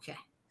 Okay.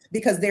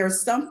 Because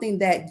there's something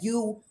that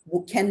you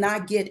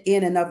cannot get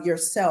in and of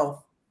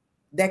yourself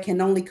that can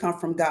only come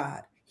from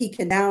God. He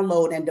can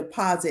download and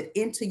deposit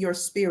into your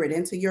spirit,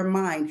 into your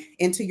mind,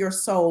 into your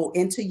soul,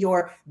 into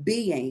your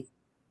being,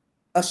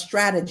 a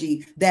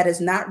strategy that is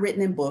not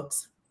written in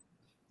books,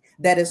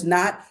 that is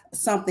not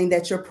something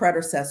that your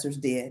predecessors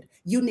did.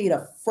 You need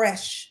a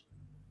fresh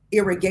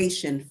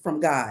irrigation from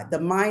God,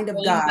 the mind of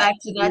God. Back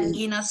to that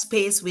inner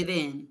space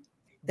within.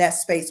 That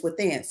space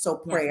within. So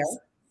prayer.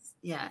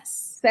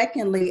 Yes.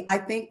 Secondly, I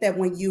think that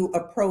when you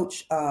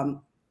approach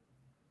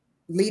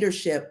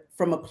leadership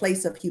from a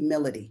place of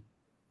humility,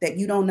 that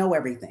you don't know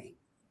everything.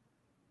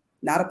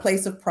 Not a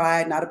place of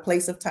pride, not a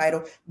place of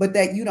title, but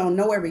that you don't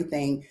know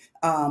everything,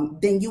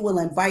 then you will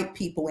invite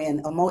people in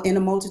a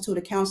multitude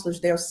of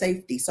counselors, there's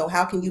safety. So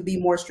how can you be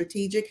more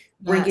strategic?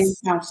 Bring in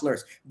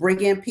counselors,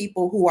 bring in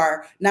people who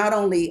are not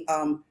only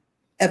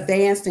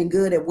advanced and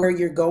good at where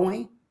you're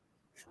going,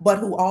 but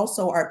who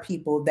also are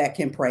people that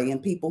can pray,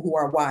 and people who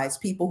are wise,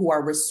 people who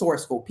are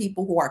resourceful,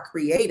 people who are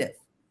creative.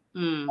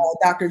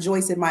 Dr.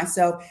 Joyce and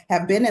myself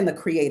have been in the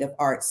creative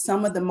arts.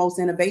 Some of the most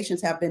innovations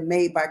have been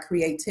made by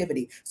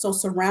creativity. So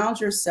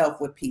surround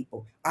yourself with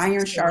people.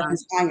 Iron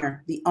sharpens iron.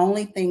 The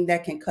only thing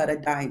that can cut a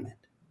diamond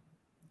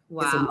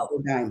is another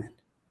diamond.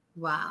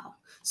 Wow.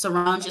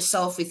 Surround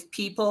yourself with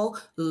people,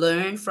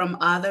 learn from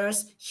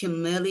others,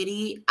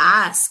 humility,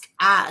 ask,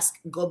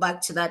 go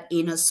back to that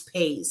inner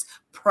space,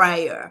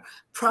 prayer.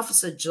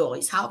 Professor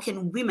Joyce, how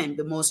can women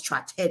be more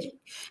strategic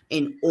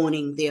in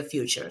owning their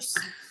futures?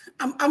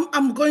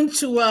 I'm going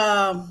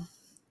to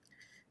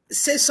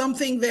say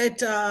something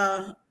that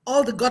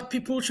all the God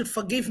people should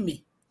forgive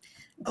me,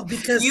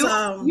 because you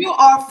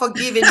are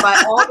forgiven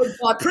by all the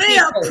God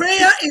people.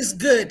 Prayer is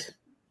good,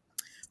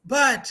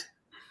 but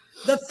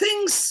the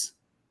things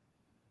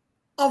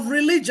of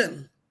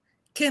religion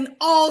can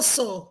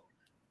also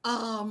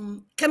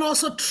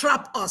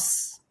trap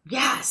us.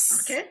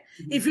 Yes. Okay.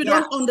 If you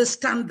don't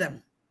understand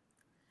them,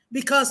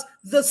 because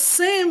the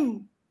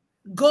same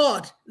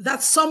God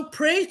that some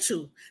pray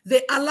to,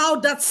 they allow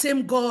that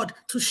same God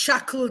to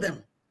shackle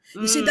them.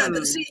 You see that?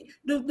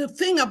 The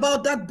thing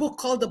about that book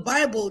called the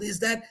Bible is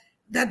that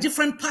there are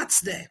different parts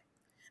there.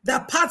 There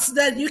are parts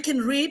that you can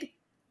read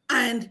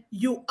and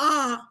you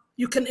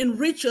can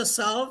enrich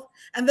yourself,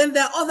 and then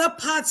there are other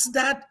parts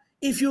that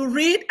if you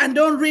read and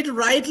don't read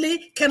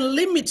rightly can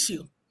limit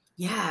you.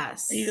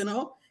 Yes.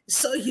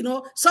 So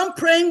some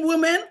praying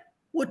women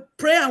would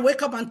pray and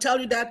wake up and tell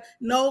you that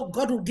no,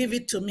 God will give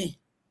it to me.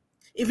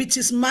 If it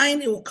is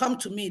mine, it will come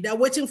to me. They're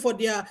waiting for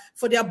their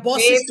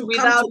bosses Faith to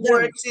without come to them.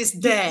 works is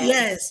dead.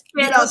 Yes,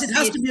 because it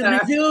has to be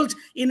revealed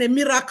in a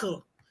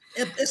miracle.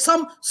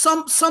 Some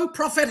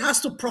prophet has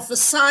to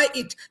prophesy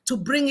it to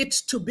bring it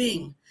to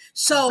being.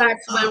 So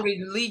that's when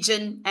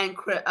religion and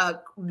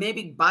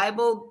maybe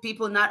Bible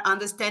people not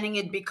understanding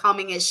it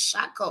becoming a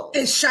shackle.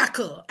 A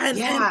shackle, and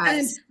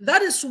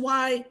that is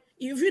why,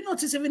 if you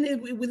notice,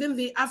 even within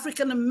the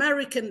African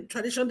American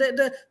tradition,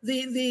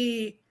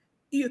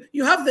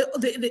 you have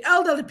the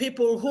elderly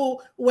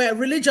people where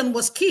religion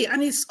was key,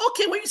 and it's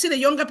okay when you see the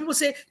younger people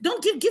say,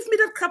 "Don't give me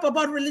that crap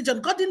about religion.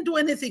 God didn't do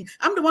anything.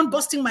 I'm the one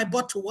busting my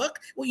butt to work,"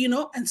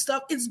 and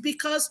stuff. It's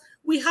because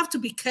we have to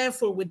be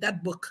careful with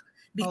that book,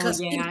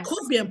 because it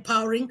could be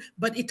empowering,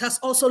 but it has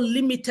also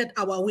limited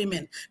our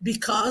women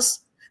because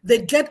they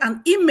get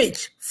an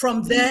image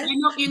from there.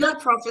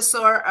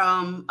 Professor,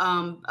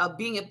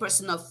 being a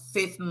person of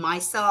faith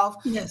myself,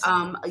 yes.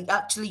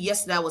 Actually,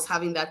 yesterday I was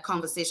having that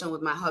conversation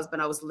with my husband.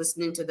 I was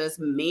listening to this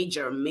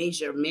major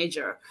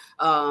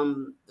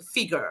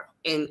figure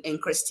in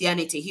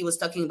Christianity. He was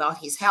talking about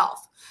his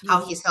health,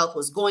 how his health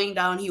was going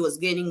down. He was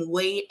gaining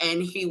weight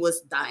and he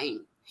was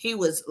dying. He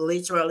was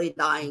literally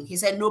dying. He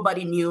said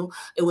nobody knew.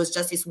 It was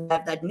just his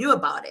wife that knew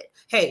about it.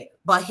 Hey,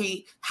 but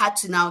he had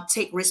to now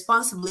take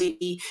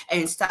responsibility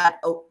and start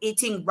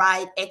eating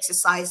right,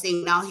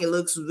 exercising. Now he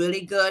looks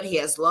really good. He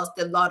has lost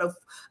a lot of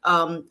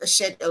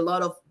shed a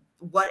lot of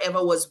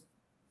whatever was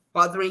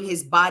bothering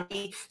his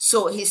body.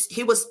 So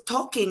he was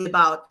talking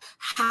about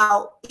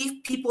how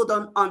if people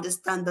don't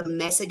understand the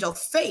message of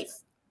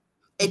faith,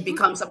 it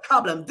becomes a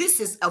problem. This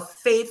is a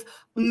faith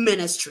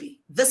ministry.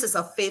 This is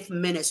a faith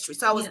ministry.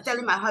 So I was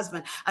telling my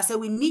husband, I said,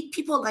 we need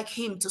people like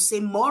him to say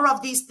more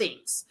of these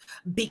things,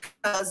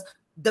 because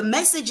the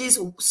messages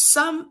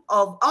some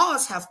of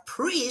us have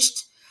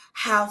preached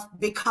have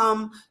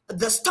become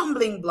the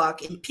stumbling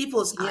block in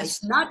people's eyes,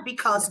 not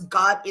because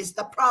God is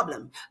the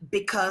problem,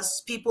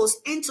 because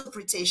people's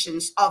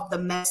interpretations of the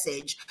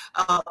message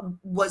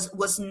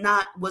was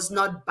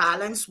not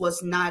balanced,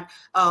 was not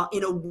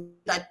in a way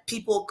that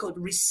people could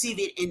receive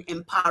it in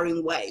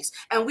empowering ways.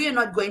 And we are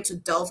not going to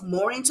delve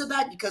more into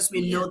that, because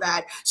we know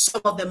that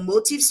some of the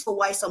motives for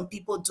why some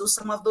people do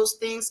some of those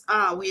things,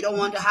 we don't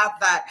want to have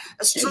that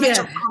stretch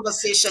of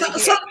conversation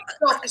here.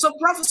 So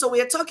Professor, we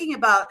are talking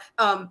about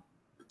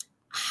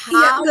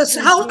how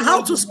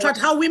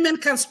women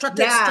can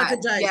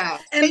strategize.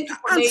 And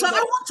so I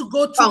want to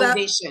go to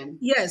foundation.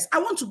 I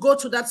want to go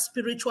to that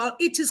spiritual.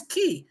 It is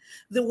key.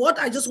 What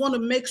I just want to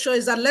make sure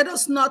is that let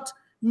us not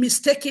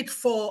mistake it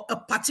for a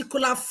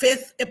particular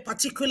faith, a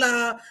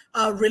particular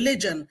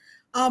religion.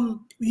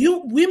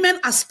 Women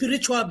are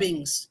spiritual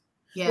beings.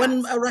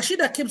 When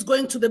Rashida keeps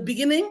going to the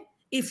beginning,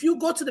 if you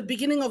go to the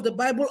beginning of the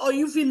Bible, or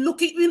if you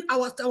look in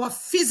our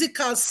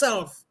physical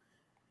self,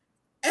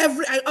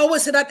 I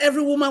always say that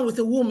every woman with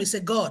a womb is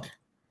a god.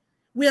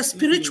 We are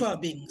spiritual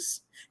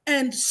beings.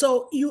 And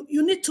so you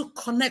need to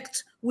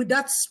connect with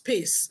that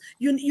space.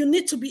 You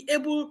need to be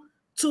able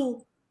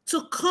to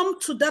come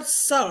to that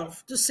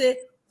self to say,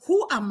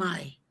 who am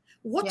I?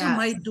 What am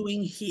I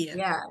doing here?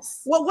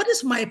 Yes. What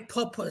is my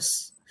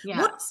purpose?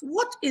 Yes.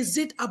 What is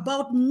it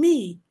about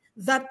me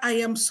that I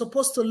am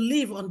supposed to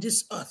live on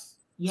this earth?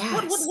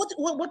 Yes.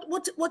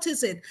 What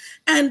is it?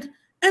 And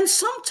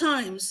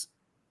sometimes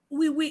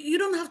you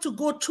don't have to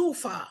go too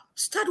far.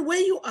 Start where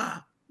you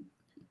are.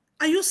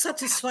 Are you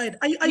satisfied?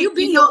 Are you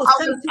being your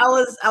authentic?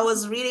 I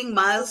was reading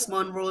Miles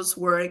Monroe's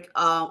work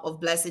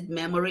of blessed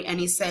memory, and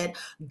he said,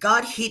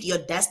 God hid your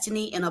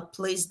destiny in a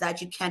place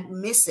that you can't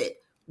miss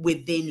it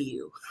within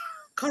you.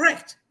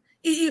 Correct.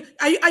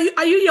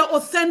 Are you your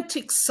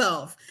authentic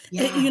self?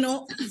 Yes. You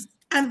know,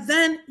 and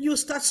then you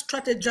start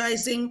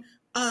strategizing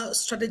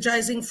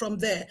from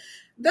there.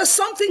 There's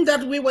something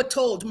that we were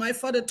told. My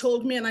father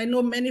told me, and I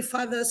know many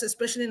fathers,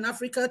 especially in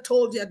Africa,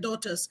 told their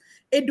daughters,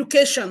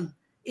 education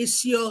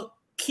is your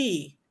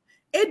key.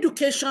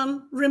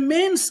 Education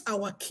remains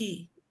our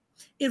key.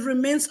 It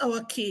remains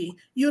our key.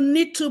 You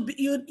need to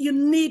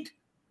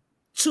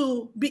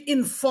be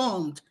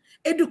informed.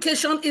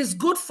 Education is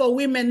good for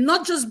women,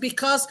 not just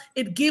because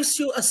it gives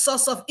you a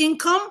source of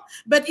income,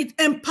 but it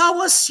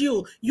empowers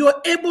you.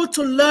 You're able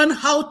to learn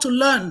how to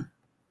learn.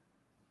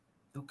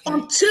 Okay.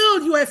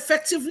 Until you are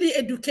effectively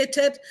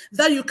educated,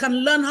 that you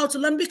can learn how to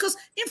learn, because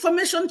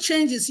information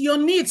changes, your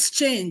needs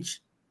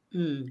change.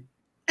 And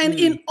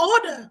in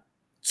order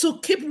to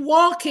keep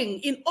walking,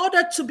 in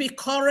order to be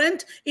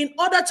current, in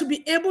order to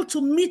be able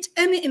to meet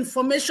any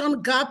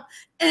information gap,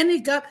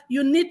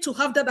 you need to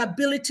have that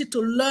ability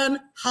to learn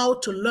how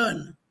to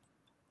learn.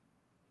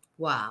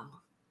 Wow.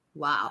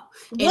 Wow.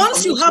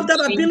 Once you have that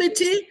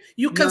ability,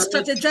 you can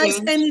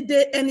strategize any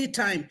day,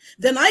 anytime.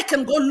 Then I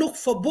can go look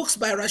for books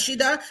by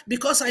Rashida,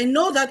 because I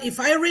know that if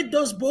I read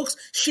those books,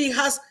 she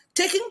has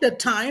taken the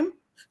time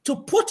to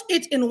put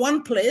it in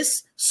one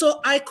place so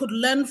I could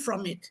learn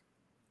from it.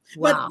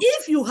 Wow. But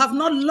if you have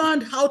not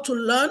learned how to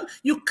learn,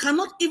 you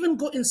cannot even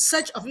go in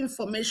search of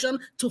information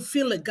to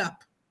fill a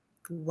gap.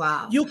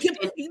 Wow.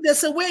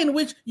 There's a way in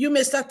which you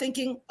may start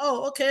thinking,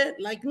 oh, okay,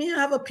 like me, I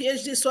have a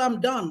PhD, so I'm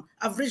done.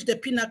 I've reached the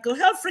pinnacle.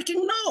 Hell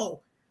freaking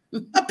no.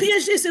 A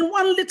PhD is in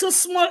one little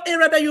small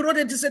area that you wrote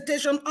a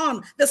dissertation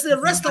on. There's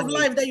the rest of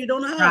life that you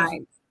don't have.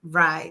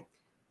 Right.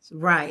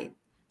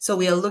 So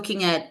we are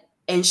looking at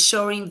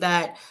ensuring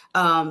that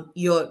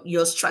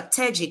you're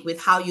strategic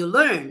with how you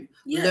learn.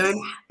 Yes.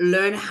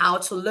 Learn how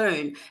to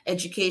learn.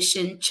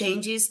 Education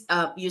changes.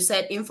 You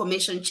said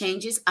information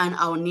changes and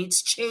our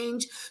needs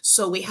change.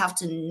 So we have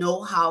to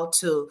know how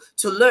to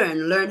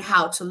learn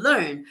how to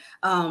learn.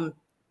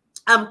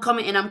 I'm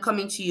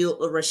coming to you,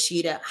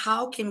 Rashida.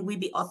 How can we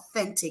be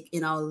authentic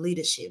in our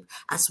leadership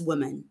as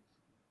women?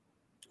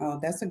 Oh,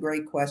 that's a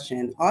great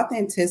question.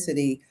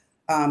 Authenticity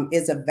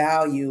is a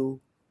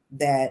value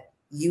that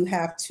you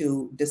have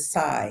to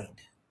decide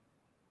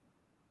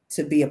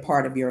to be a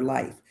part of your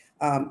life.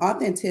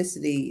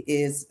 Authenticity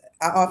is,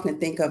 I often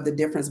think of the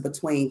difference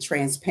between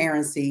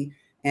transparency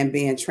and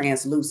being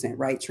translucent,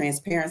 right?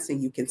 Transparency,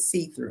 you can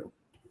see through,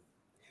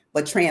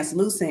 but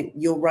translucent,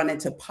 you'll run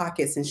into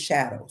pockets and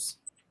shadows.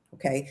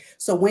 Okay.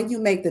 So when you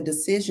make the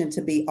decision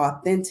to be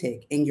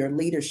authentic in your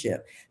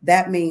leadership,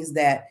 that means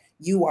that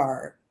you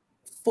are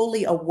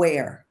fully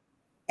aware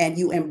and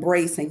you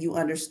embrace and you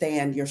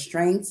understand your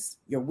strengths,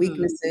 your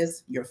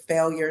weaknesses, your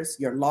failures,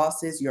 your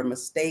losses, your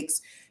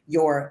mistakes,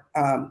 your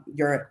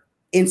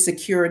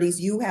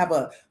insecurities. You have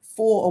a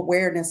full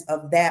awareness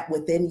of that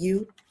within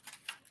you.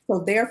 So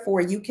therefore,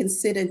 you can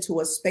sit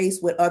into a space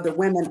with other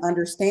women,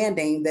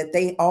 understanding that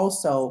they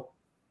also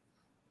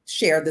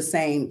share the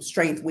same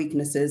strengths,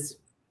 weaknesses,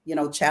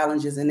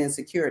 challenges and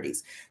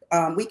insecurities.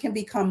 We can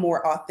become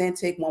more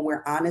authentic when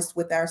we're honest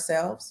with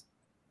ourselves.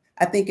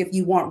 I think if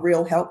you want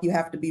real help, you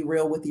have to be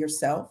real with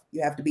yourself.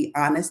 You have to be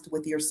honest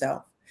with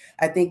yourself.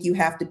 I think you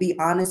have to be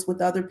honest with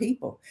other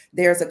people.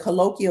 There's a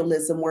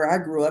colloquialism where I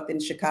grew up in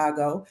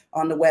Chicago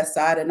on the West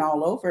Side and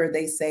all over.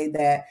 They say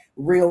that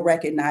real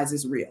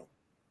recognizes real.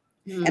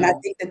 And I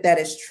think that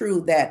is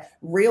true, that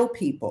real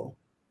people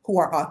who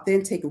are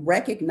authentic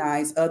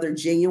recognize other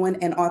genuine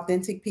and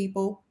authentic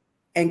people.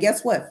 And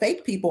guess what?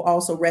 Fake people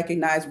also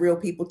recognize real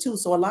people too.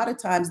 So a lot of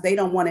times they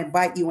don't want to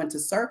invite you into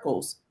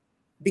circles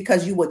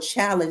because you will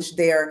challenge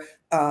their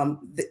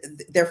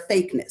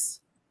fakeness.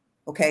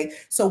 Okay.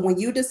 So when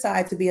you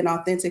decide to be an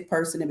authentic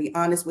person and be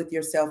honest with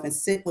yourself and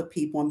sit with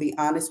people and be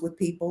honest with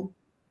people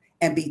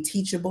and be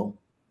teachable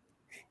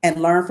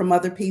and learn from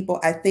other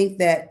people, I think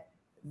that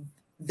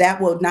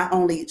will not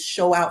only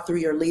show out through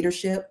your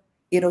leadership,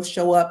 it'll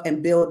show up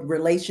and build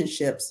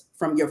relationships,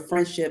 from your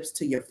friendships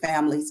to your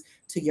families,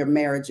 to your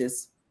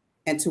marriages,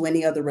 and to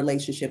any other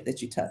relationship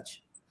that you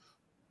touch.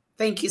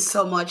 Thank you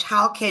so much.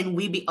 How can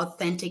we be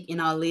authentic in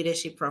our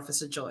leadership,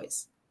 Professor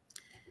Joyce?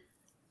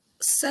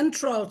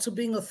 Central to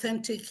being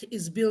authentic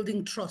is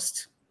building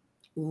trust.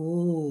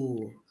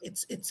 Ooh.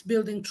 It's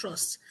building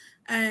trust.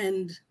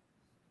 And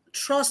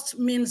trust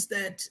means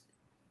that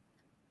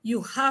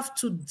you have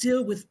to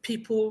deal with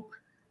people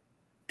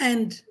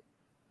and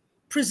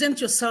present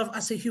yourself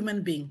as a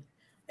human being.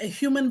 A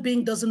human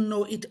being doesn't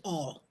know it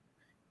all.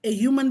 A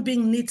human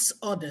being needs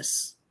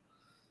others.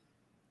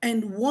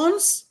 And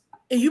once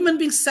a human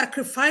being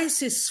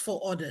sacrifices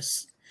for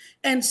others,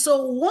 And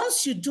so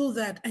once you do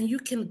that and you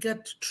can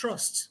get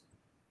trust,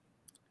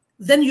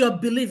 then you're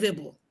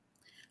believable.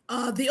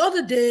 The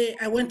other day,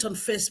 I went on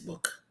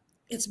Facebook.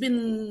 It's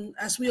been,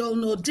 as we all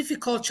know,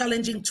 difficult,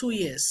 challenging 2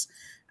 years.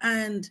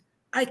 And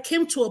I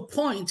came to a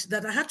point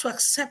that I had to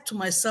accept to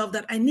myself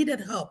that I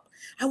needed help.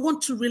 I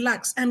want to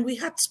relax. And we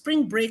had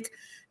spring break,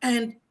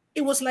 and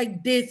it was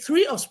like day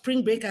 3 of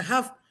spring break. I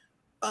have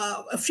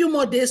a few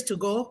more days to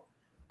go,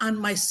 and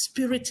my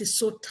spirit is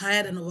so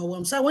tired and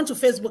overwhelmed. So I went to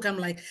Facebook. I'm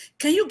like,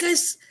 can you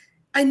guys,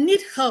 I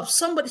need help.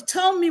 Somebody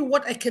tell me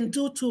what I can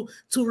do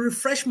to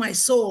refresh my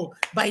soul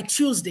by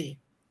Tuesday.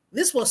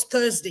 This was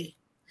Thursday.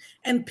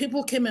 And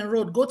people came and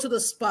wrote, go to the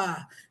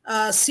spa,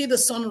 see the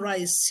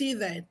sunrise, see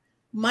that.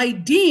 My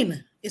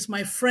dean is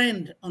my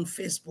friend on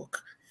Facebook.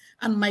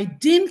 And my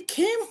dean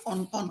came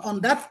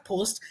on that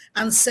post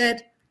and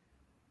said,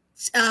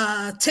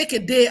 take a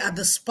day at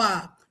the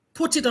spa,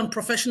 put it on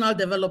professional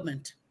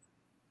development.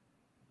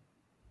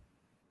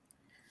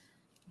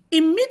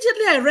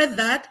 Immediately I read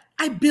that,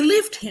 I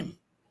believed him.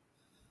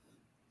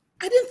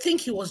 I didn't think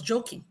he was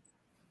joking.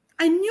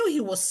 I knew he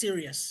was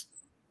serious.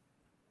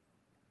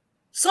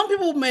 Some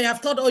people may have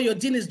thought, oh, your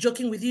dean is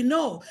joking with you.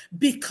 No,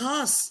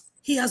 because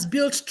he has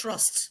built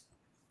trust.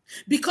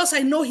 Because I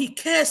know he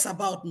cares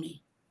about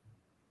me.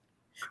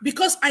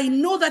 Because I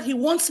know that he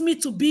wants me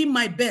to be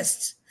my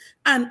best.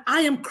 And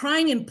I am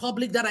crying in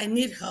public that I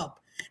need help.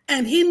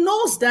 And he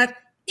knows that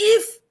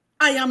if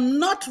I am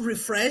not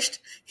refreshed,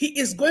 he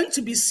is going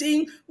to be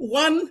seeing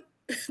one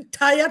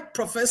tired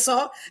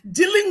professor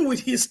dealing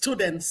with his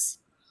students.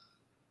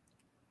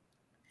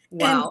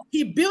 Wow. And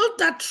he built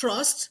that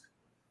trust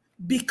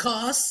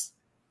because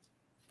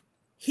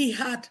he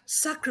had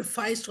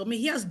sacrificed for me.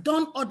 He has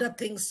done other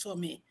things for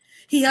me.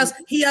 He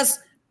has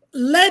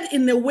led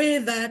in a way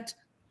that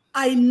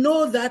I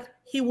know that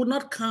he would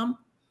not come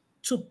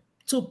to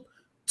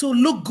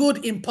look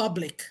good in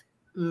public.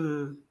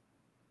 Mm.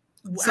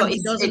 So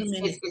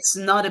it's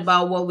not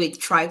about what we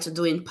try to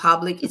do in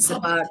public. It's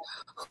about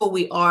who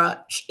we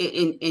are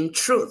in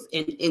truth,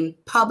 in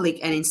public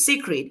and in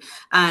secret.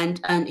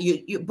 And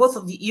you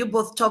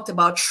both talked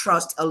about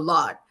trust a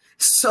lot.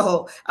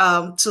 So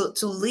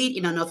to lead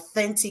in an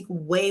authentic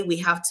way, we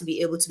have to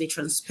be able to be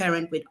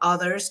transparent with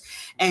others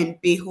and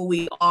be who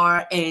we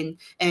are, and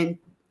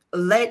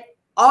let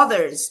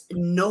others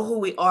know who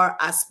we are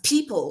as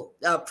people.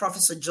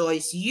 Professor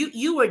Joyce,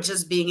 you were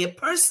just being a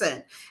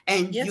person,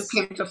 and yes, you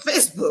came to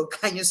Facebook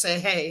and you say,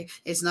 hey,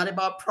 it's not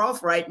about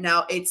Prof right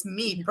now, it's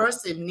me,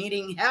 person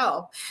needing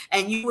help.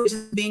 And you were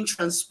just being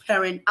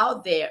transparent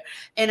out there.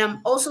 And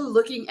I'm also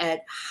looking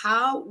at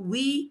how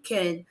we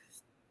can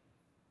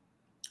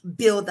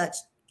build that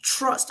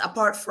trust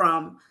apart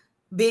from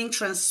being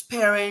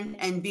transparent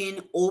and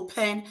being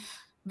open,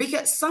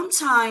 because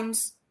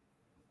sometimes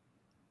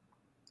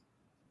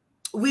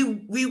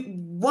we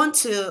want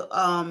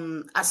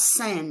to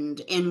ascend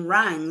in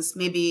ranks,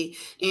 maybe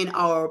in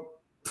our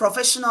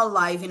professional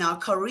life, in our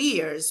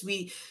careers,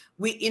 we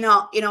in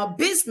our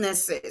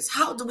businesses.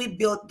 How do we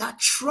build that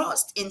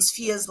trust in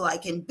spheres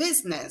like in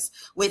business,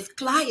 with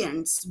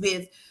clients,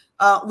 with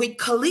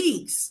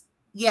colleagues?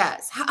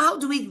 Yes. How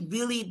do we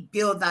really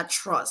build that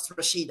trust,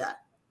 Rashida?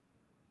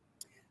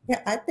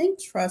 Yeah, I think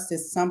trust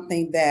is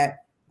something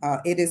that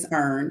it is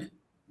earned.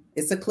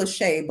 It's a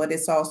cliche, but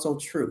it's also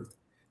truth.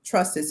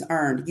 Trust is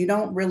earned. You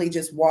don't really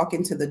just walk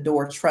into the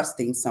door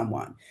trusting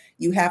someone.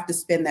 You have to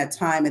spend that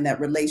time in that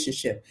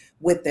relationship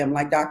with them.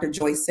 Like Dr.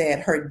 Joyce said,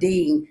 her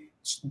dean,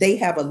 they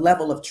have a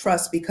level of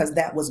trust because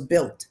that was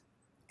built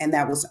and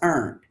that was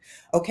earned.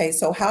 Okay,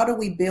 so how do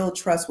we build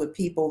trust with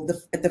people?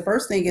 The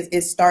first thing is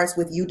it starts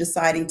with you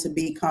deciding to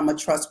become a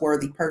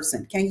trustworthy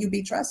person. Can you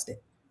be trusted?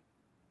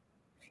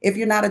 If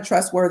you're not a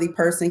trustworthy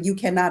person, you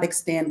cannot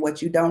extend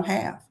what you don't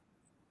have.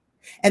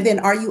 And then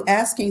are you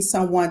asking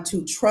someone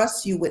to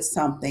trust you with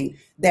something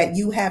that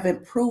you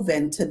haven't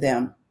proven to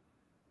them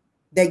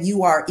that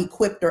you are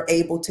equipped or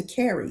able to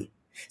carry?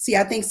 See,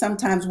 I think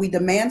sometimes we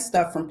demand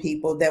stuff from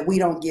people that we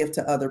don't give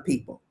to other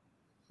people.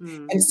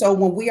 And so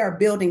when we are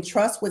building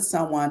trust with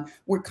someone,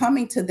 we're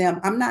coming to them.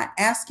 I'm not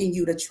asking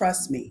you to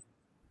trust me.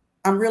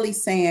 I'm really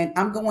saying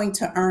I'm going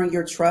to earn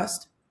your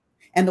trust.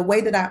 And the way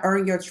that I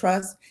earn your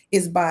trust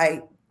is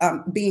by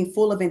being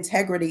full of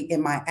integrity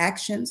in my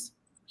actions,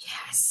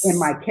 yes, in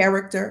my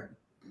character,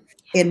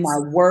 yes, in my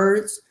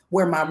words,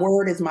 where my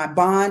word is my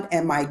bond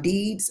and my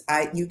deeds.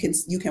 You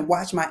can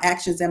watch my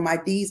actions and my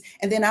deeds,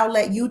 and then I'll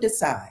let you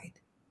decide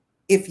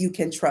if you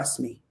can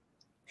trust me.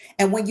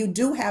 And when you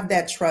do have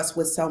that trust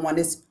with someone,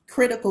 it's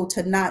critical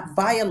to not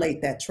violate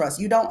that trust.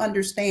 You don't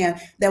understand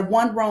that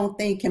one wrong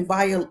thing can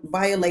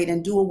violate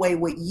and do away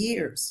with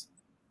years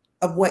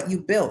of what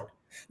you built.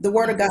 The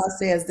word of God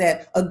says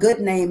that a good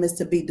name is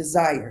to be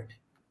desired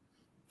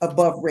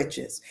above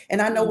riches.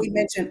 And I know we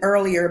mentioned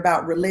earlier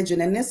about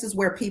religion, and this is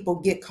where people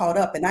get caught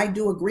up. And I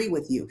do agree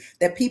with you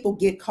that people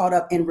get caught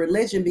up in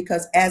religion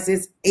because as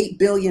it's 8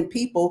 billion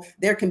people,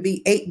 there can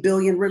be 8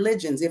 billion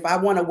religions. If I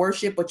want to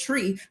worship a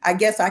tree, I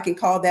guess I can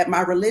call that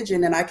my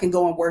religion and I can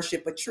go and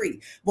worship a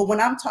tree. But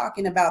when I'm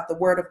talking about the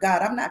word of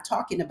God, I'm not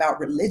talking about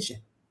religion.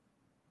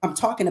 I'm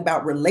talking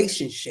about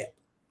relationship.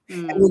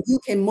 And when you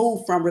can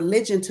move from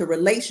religion to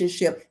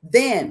relationship,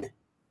 then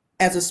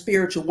as a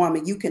spiritual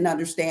woman, you can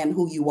understand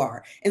who you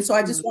are. And so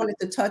I just wanted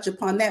to touch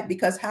upon that,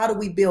 because how do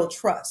we build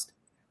trust?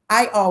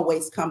 I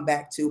always come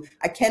back to,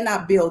 I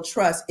cannot build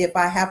trust if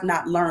I have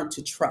not learned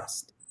to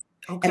trust.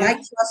 Okay. And I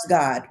trust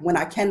God when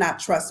I cannot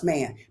trust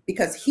man,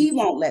 because he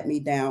won't let me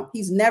down.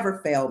 He's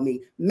never failed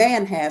me.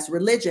 Man has,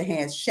 religion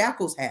has,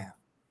 shackles have.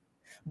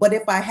 But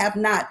if I have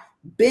not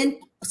been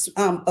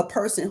a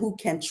person who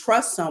can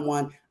trust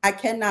someone, I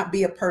cannot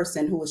be a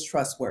person who is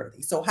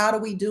trustworthy. So how do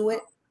we do it?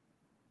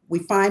 We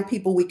find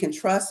people we can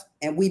trust,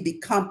 and we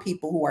become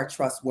people who are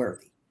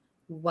trustworthy.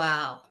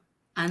 Wow.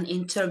 And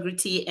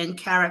integrity and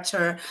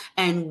character,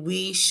 and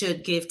we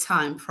should give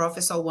time.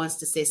 Professor wants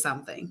to say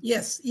something.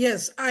 Yes.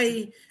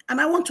 I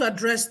want to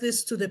address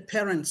this to the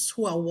parents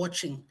who are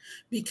watching,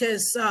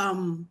 because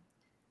that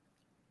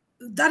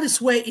is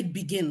where it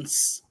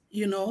begins.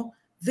 You know,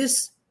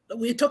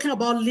 we're talking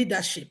about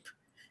leadership.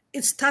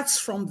 It starts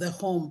from the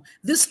home.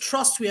 This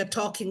trust we are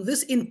talking,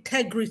 this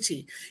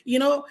integrity, you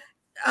know,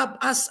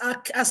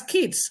 as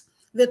kids,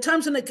 the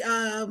times when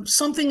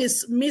something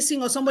is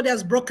missing or somebody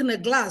has broken a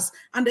glass,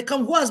 and they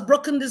come, who has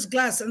broken this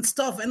glass and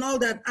stuff and all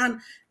that. And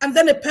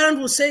then a parent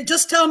will say,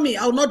 just tell me,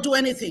 I'll not do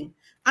anything.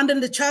 And then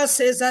the child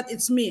says that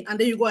it's me. And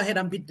then you go ahead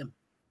and beat them.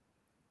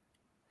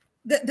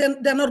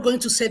 They're not going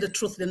to say the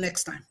truth the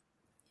next time.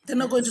 They're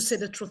not going to say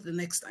the truth the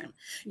next time.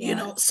 Yes. You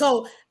know,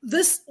 so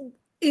this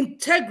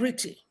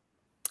integrity,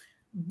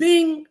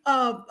 being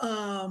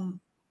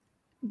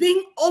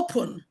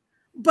open,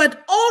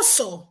 but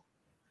also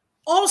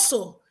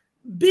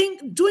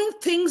doing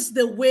things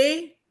the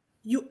way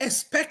you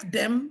expect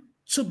them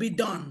to be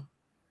done.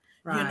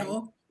 Right. You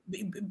know,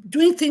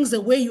 doing things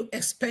the way you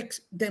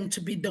expect them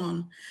to be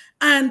done.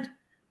 And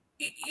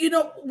you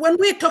know, when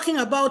we're talking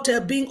about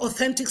being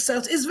authentic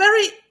selves, it's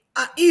very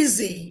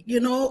easy, you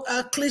know,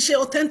 cliche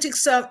authentic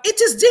self. It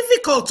is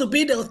difficult to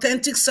be the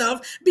authentic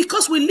self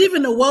because we live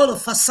in a world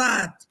of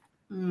facade.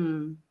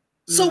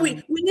 So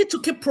we need to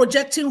keep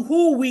projecting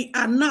who we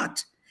are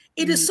not.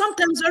 It is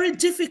sometimes very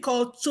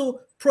difficult to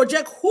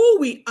project who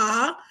we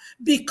are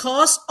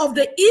because of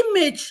the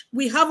image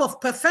we have of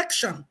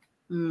perfection.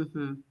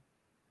 And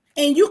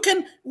you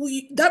can,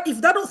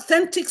 if that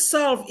authentic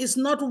self is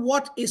not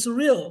what is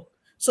real.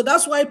 So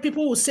that's why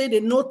people will say they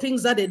know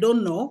things that they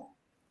don't know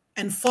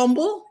and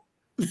fumble.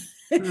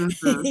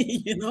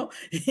 You know,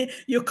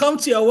 you come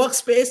to your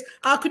workspace.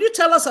 Could you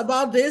tell us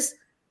about this?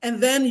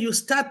 And then you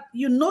start,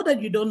 you know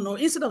that you don't know,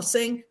 instead of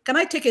saying, can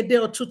I take a day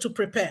or two to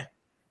prepare?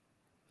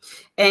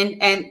 And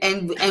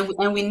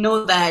we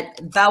know that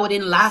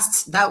wouldn't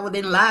last. That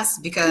wouldn't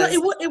last because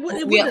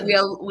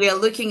we are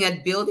looking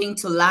at building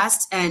to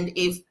last. And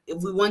if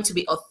we want to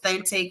be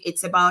authentic,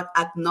 it's about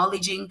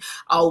acknowledging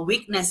our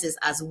weaknesses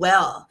as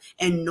well,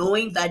 and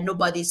knowing that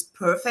nobody's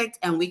perfect,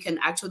 and we can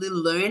actually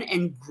learn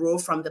and grow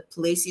from the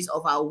places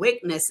of our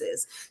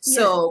weaknesses.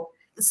 So. Yeah.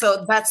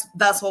 So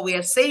that's what we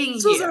are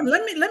saying, Susan,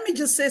 here. Let me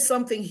just say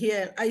something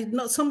here. I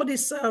know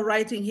somebody's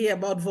writing here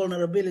about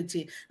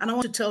vulnerability, and I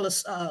want to tell a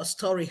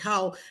story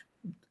how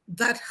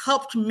that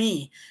helped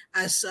me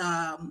as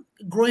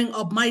growing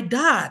up. My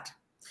dad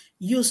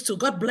used to,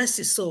 God bless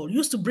his soul,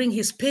 used to bring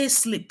his pay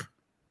slip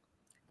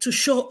to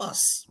show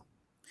us.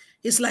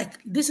 It's like,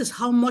 this is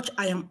how much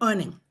I am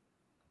earning.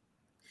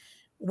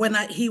 When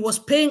he was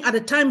paying, at the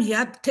time he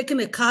had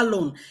taken a car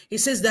loan. He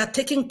says, they're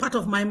taking part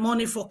of my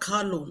money for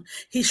car loan.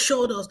 He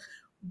showed us.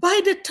 By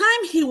the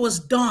time he was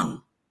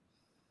done,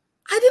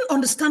 I didn't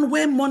understand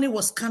where money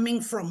was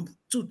coming from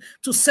to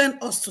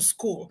send us to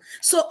school.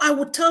 So I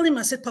would tell him,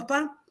 I said,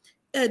 Papa,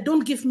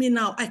 don't give me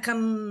now. I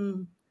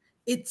can,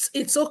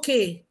 it's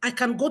okay. I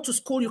can go to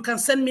school. You can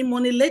send me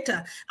money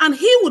later. And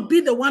he would be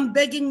the one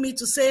begging me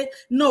to say,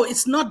 no,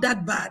 it's not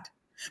that bad.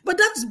 But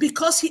that's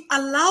because he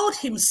allowed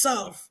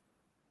himself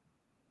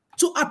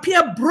to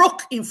appear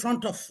broke in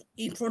front of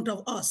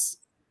us.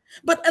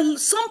 But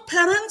some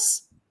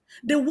parents,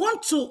 they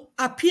want to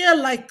appear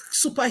like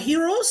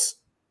superheroes.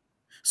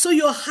 So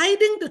you're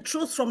hiding the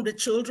truth from the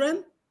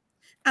children,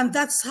 and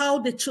that's how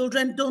the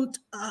children don't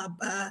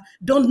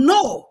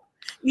know,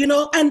 you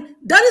know. And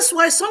that is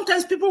why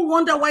sometimes people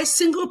wonder why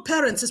single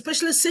parents,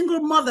 especially single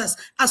mothers,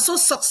 are so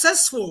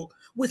successful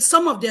with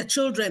some of their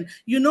children.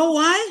 You know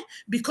why?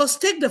 Because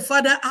take the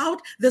father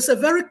out, there's a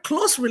very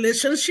close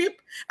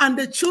relationship, and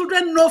the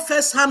children know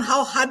firsthand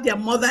how hard their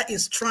mother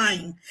is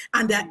trying,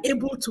 and they're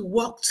able to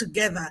work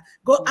together.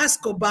 Go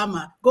ask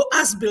Obama, go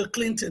ask Bill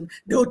Clinton,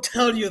 they'll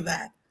tell you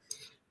that.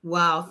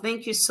 Wow,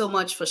 thank you so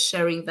much for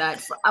sharing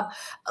that. For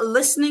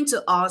listening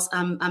to us,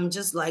 I'm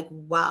just like,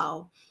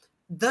 wow,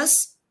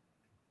 this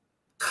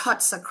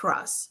cuts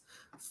across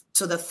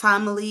to the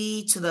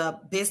family, to the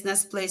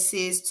business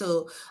places,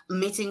 to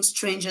meeting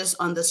strangers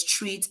on the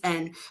street.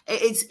 And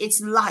it's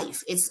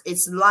life.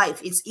 It's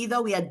life. It's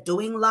either we are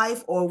doing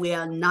life or we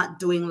are not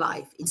doing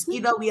life. It's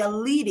either we are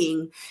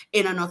leading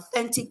in an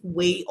authentic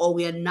way or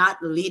we are not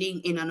leading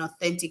in an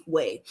authentic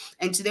way.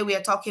 And today we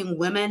are talking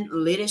women,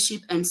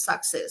 leadership, and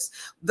success.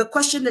 The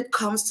question that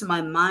comes to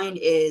my mind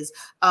is,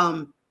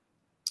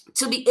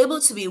 to be able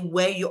to be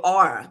where you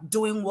are,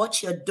 doing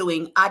what you're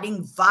doing,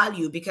 adding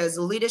value, because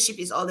leadership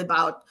is all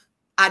about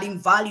adding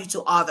value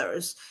to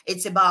others.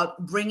 It's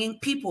about bringing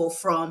people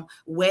from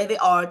where they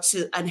are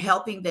to and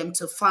helping them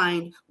to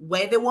find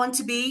where they want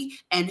to be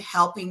and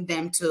helping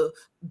them to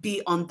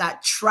be on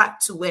that track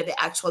to where they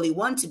actually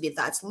want to be.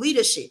 That's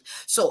leadership.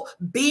 So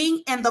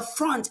being in the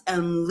front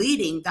and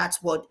leading,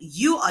 that's what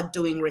you are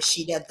doing,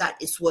 Rashida. That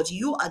is what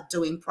you are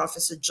doing,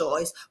 Professor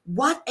Joyce.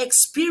 What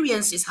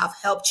experiences have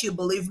helped you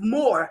believe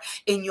more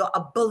in your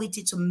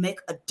ability to make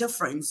a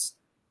difference?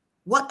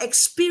 What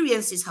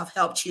experiences have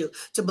helped you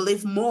to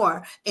believe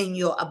more in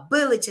your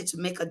ability to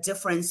make a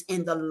difference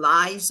in the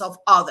lives of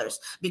others?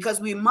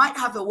 Because we might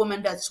have a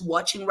woman that's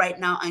watching right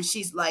now and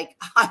she's like,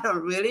 I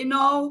don't really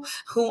know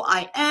who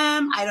I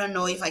am. I don't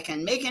know if I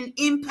can make an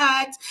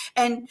impact.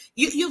 And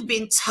you've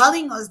been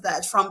telling us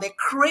that from the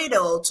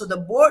cradle to the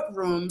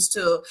boardrooms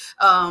to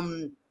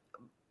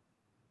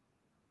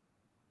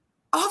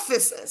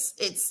offices.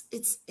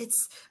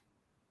 It's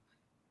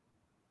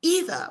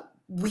either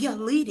we are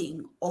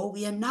leading or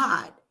we are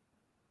not.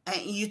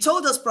 And you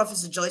told us,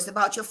 Professor Joyce,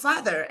 about your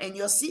father and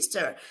your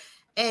sister.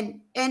 And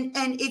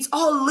it's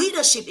all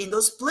leadership in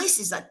those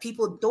places that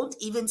people don't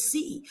even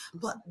see.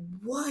 But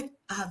what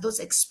are those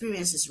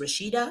experiences,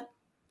 Rashida,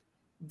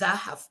 that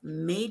have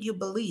made you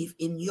believe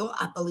in your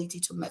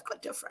ability to make a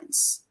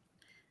difference?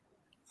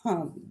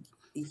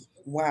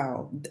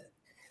 Wow.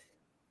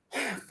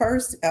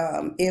 First,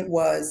 it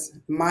was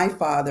my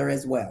father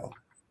as well.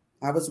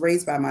 I was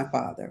raised by my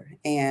father,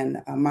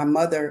 and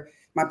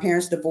my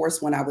parents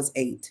divorced when I was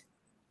 8,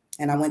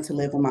 and I went to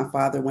live with my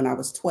father when I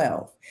was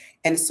 12.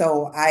 And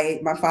so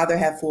my father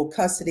had full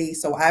custody.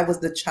 So I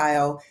was the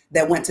child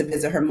that went to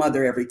visit her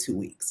mother every 2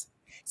 weeks.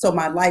 So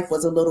my life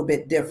was a little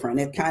bit different.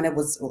 It kind of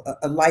was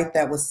a life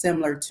that was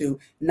similar to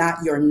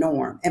not your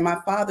norm. And my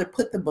father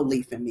put the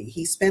belief in me.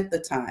 He spent the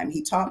time.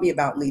 He taught me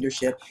about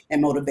leadership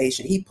and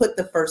motivation. He put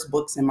the first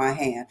books in my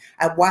hand.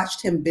 I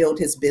watched him build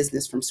his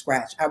business from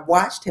scratch. I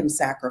watched him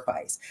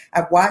sacrifice.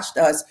 I watched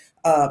us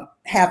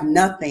have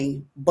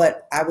nothing,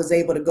 but I was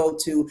able to go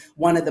to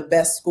one of the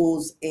best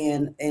schools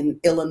in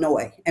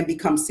Illinois and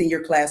become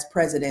senior class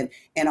president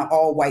in an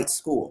all-white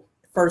school.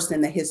 First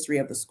in the history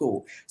of the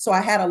school. So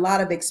I had a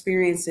lot of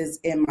experiences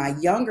in my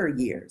younger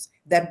years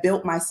that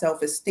built my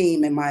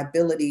self-esteem and my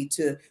ability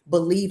to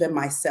believe in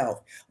myself.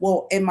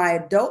 Well, in my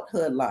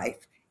adulthood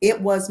life, it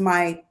was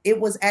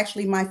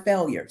actually my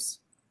failures.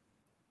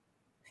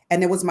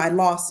 And it was my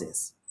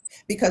losses,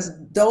 because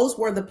those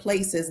were the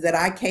places that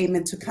I came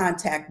into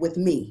contact with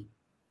me.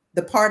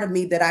 The part of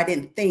me that I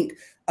didn't think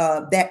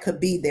that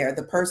could be there,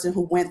 the person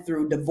who went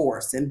through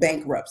divorce and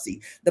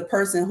bankruptcy, the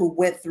person who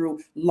went through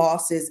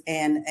losses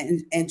and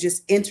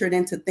just entered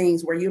into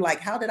things where you're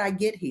like, how did I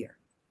get here?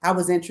 I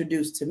was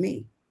introduced to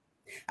me.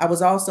 I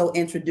was also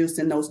introduced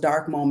in those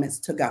dark moments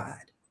to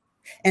God.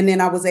 And then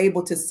I was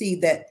able to see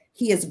that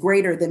he is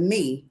greater than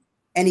me,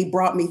 and he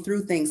brought me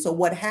through things. So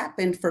what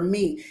happened for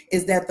me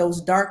is that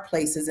those dark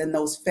places and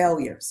those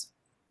failures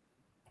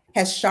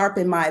has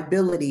sharpened my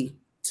ability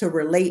to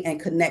relate and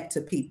connect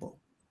to people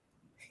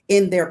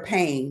in their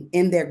pain,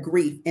 in their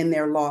grief, in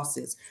their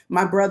losses.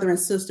 My brother and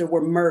sister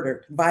were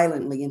murdered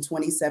violently in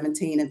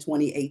 2017 and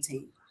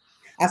 2018.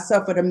 I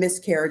suffered a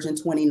miscarriage in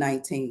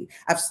 2019.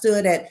 I've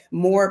stood at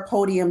more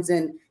podiums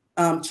in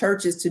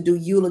churches to do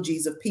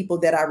eulogies of people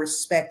that I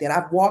respected.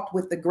 I've walked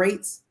with the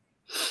greats,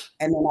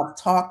 and then I've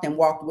talked and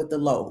walked with the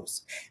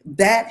lows.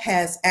 That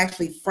has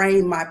actually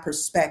framed my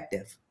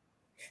perspective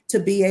to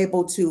be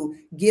able to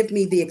give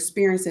me the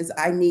experiences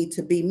I need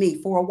to be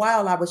me. For a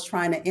while, I was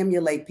trying to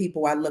emulate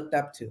people I looked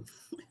up to.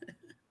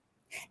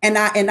 And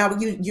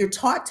you're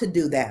taught to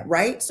do that,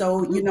 right?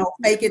 So, you know,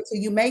 fake it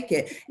till you make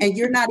it. And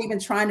you're not even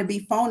trying to be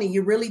phony.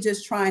 You're really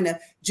just trying to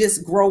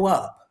just grow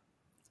up.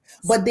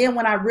 But then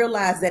when I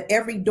realized that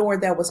every door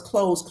that was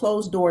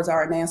closed doors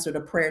are an answer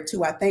to prayer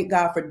too. I thank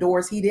God for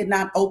doors he did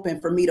not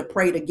open for me to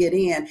pray to get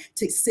in,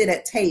 to sit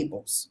at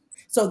tables,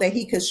 so that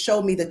he could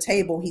show me the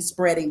table he's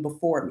spreading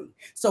before me.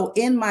 So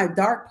in my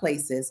dark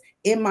places,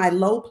 in my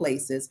low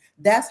places,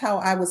 that's how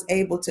I was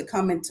able to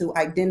come into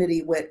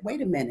identity with,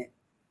 wait a minute,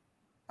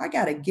 I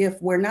got a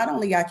gift where not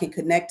only I can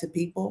connect to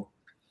people,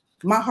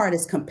 my heart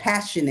is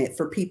compassionate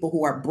for people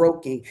who are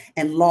broken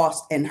and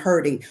lost and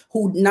hurting,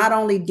 who not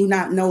only do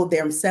not know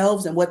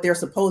themselves and what they're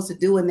supposed to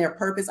do in their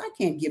purpose. I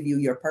can't give you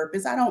your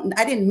purpose. I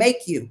didn't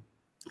make you.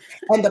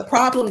 And the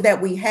problem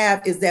that we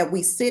have is that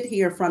we sit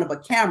here in front of a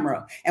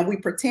camera and we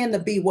pretend to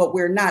be what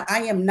we're not.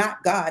 I am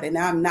not God, and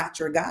I'm not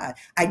your God.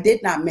 I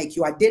did not make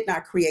you. I did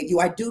not create you.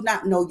 I do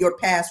not know your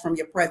past from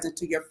your present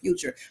to your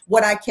future.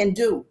 What I can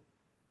do,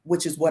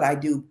 which is what I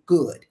do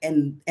good,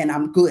 and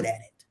I'm good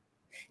at it,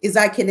 is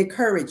I can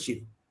encourage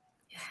you.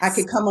 Yes. I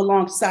can come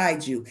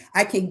alongside you.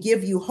 I can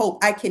give you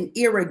hope. I can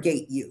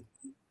irrigate you.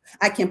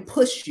 I can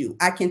push you.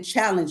 I can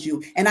challenge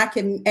you. And I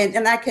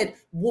can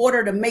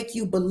water to make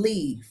you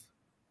believe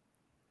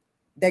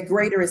that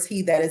greater is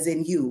he that is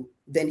in you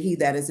than he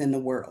that is in the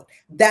world.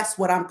 That's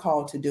what I'm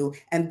called to do.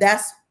 And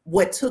that's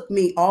what took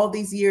me all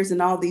these years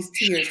and all these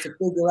tears to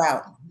figure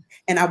out.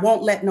 and I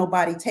won't let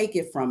nobody take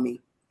it from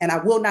me. And I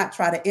will not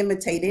try to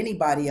imitate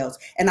anybody else.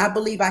 And I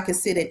believe I can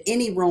sit in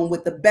any room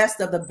with the best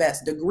of the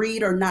best,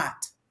 degreed or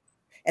not.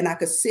 And I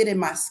could sit in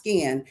my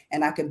skin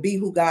and I could be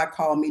who God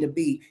called me to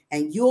be.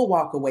 And you'll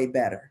walk away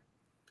better.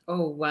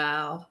 Oh,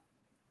 wow.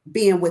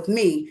 Being with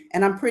me.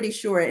 And I'm pretty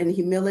sure in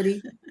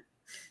humility,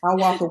 I'll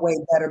walk away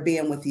better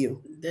being with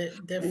you.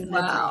 Definitely.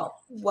 Wow.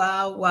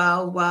 Wow.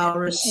 Wow. Wow.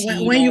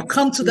 Rasheeda. When you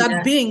come to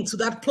that being, to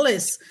that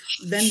place,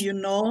 then you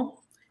know.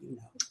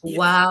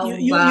 Wow,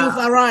 You've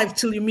arrived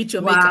till you meet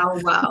your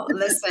maker. Wow.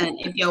 Listen,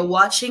 if you're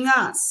watching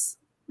us,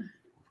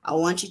 I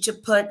want you to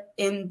put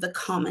in the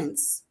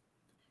comments,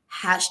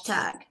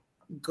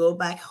 #go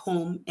back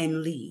home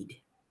and lead.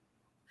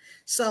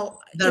 So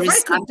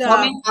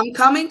I'm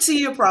coming to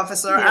you,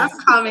 Professor. Yes. I'm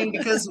coming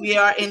because we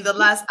are in the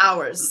last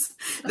hours,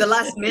 the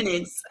last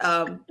minutes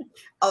of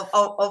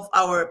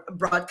our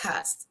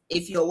broadcast.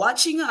 If you're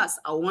watching us,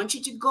 I want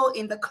you to go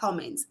in the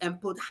comments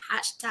and put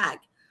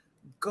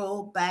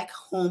 #go back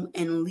home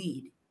and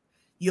lead.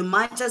 You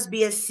might just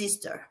be a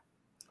sister.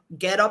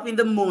 Get up in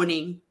the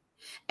morning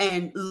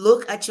and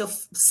look at your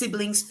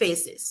siblings'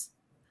 faces.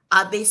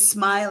 Are they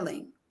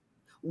smiling?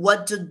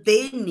 What do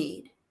they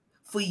need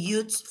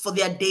for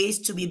their days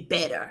to be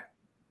better?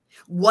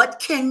 What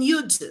can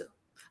you do?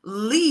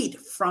 Lead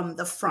from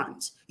the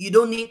front. You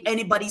don't need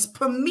anybody's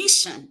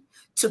permission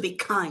to be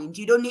kind.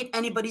 You don't need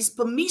anybody's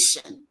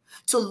permission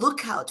to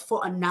look out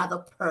for another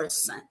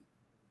person.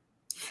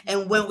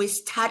 And when we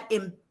start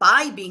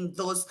imbibing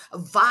those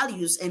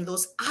values and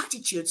those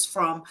attitudes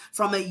from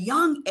a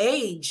young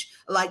age,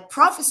 like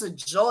Professor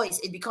Joyce,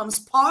 it becomes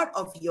part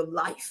of your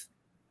life.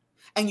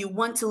 And you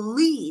want to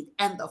lead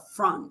in the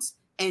front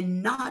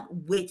and not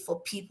wait for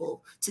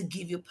people to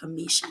give you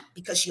permission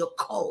because you're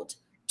called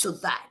to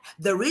that.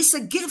 There is a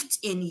gift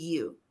in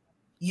you.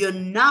 You're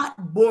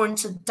not born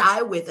to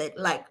die with it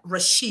like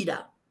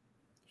Rasheeda.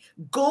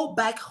 Go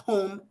back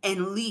home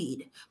and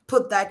lead.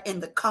 Put that in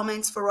the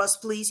comments for us,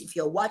 please. If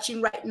you're watching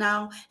right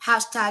now,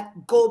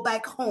 #go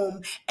back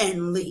home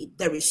and lead.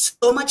 There is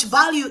so much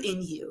value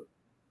in you.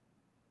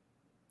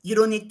 You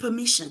don't need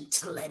permission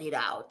to let it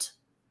out.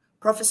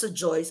 Professor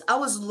Joyce, I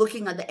was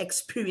looking at the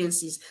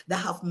experiences that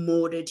have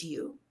molded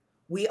you.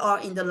 We are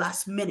in the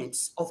last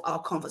minutes of our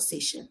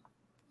conversation.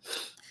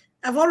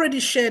 I've already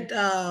shared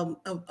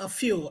a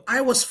few.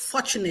 I was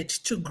fortunate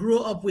to grow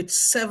up with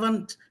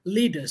 7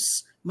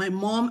 leaders, my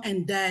mom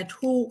and dad,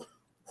 who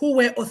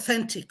were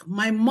authentic.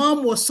 My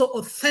mom was so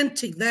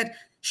authentic that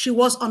she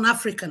was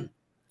un-African.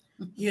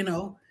 You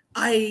know,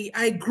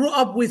 I grew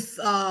up with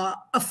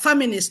a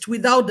feminist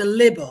without the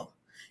label.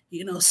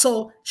 You know,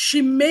 so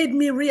she made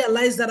me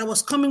realize that I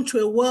was coming to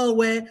a world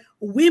where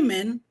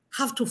women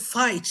have to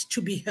fight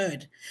to be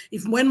heard.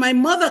 When my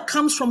mother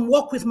comes from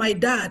work with my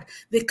dad,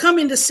 they come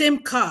in the same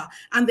car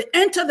and they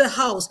enter the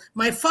house,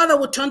 my father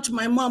would turn to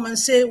my mom and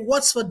say,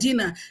 "What's for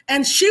dinner?"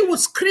 And she would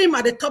scream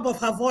at the top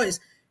of her voice,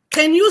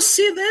 "Can you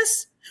see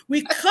this?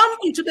 We come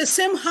into the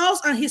same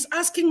house and he's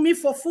asking me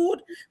for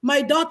food."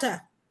 My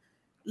daughter,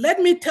 let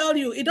me tell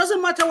you, it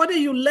doesn't matter whether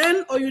you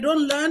learn or you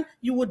don't learn,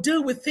 you will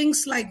deal with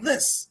things like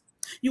this.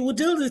 You would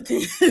deal with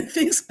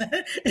things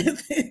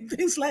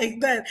like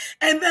that.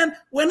 And then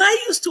when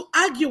I used to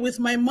argue with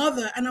my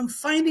mother and I'm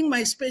finding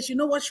my space, you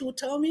know what she would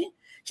tell me?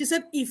 She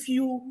said, "If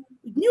you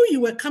knew you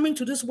were coming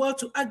to this world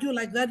to argue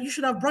like that, you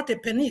should have brought a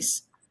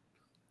penis.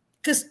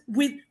 Because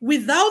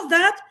without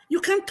that, you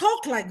can't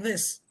talk like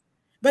this.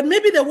 But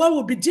maybe the world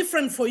will be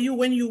different for you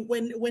when you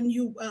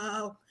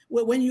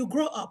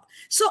grow up."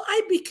 So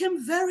I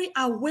became very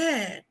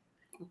aware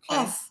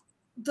of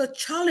the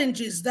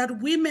challenges that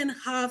women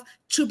have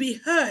to be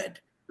heard,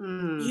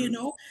 you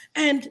know?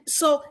 And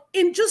so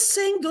in just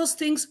saying those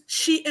things,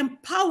 she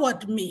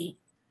empowered me.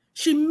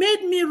 She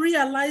made me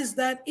realize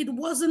that it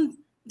wasn't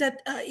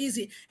that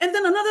easy. And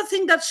then another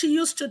thing that she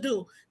used to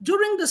do,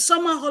 during the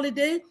summer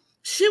holiday,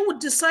 she would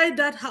decide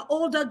that her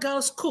older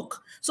girls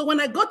cook. So when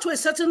I got to a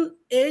certain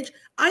age,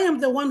 I am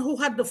the one who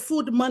had the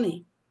food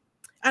money.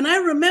 And I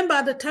remember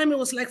at the time it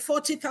was like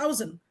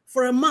 40,000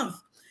 for a month.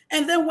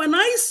 And then when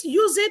I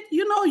use it,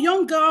 you know,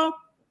 young girl,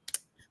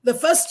 the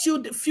first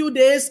few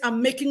days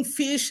I'm making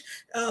fish,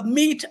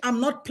 meat,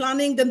 I'm not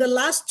planning. Then the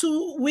last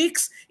 2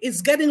 weeks,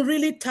 it's getting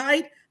really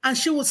tight. And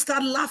she would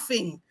start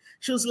laughing.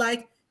 She was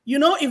like, "You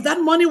know, if that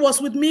money was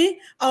with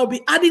me, I'll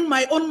be adding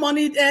my own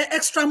money,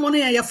 extra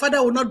money, and your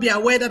father will not be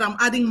aware that I'm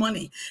adding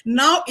money.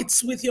 Now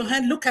it's with your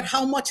hand. Look at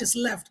how much is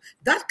left.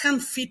 That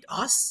can't fit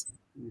us,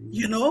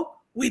 you know.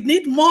 We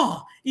need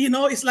more, you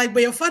know. It's like,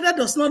 but your father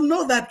does not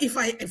know that if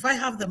I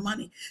have the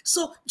money."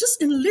 So just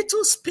in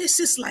little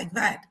spaces like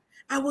that,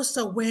 I was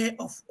aware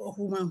of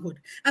womanhood.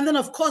 And then,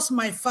 of course,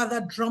 my father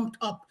drummed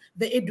up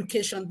the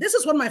education. This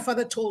is what my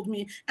father told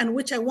me, and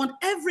which I want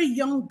every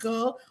young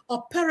girl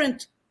or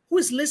parent who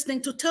is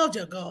listening to tell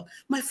your girl.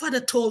 My father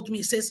told me,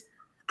 he says,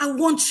 "I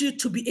want you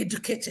to be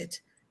educated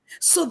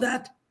so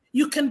that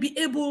you can be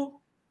able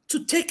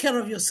to take care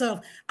of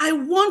yourself. I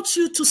want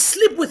you to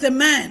sleep with a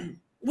man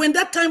when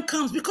that time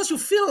comes because you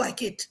feel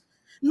like it.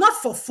 Not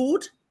for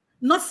food,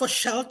 not for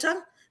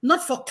shelter,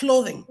 not for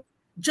clothing.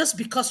 just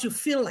because you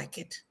feel like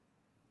it.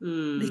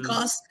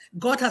 Because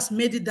God has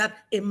made it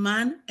that a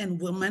man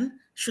and woman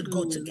should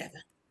go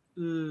together.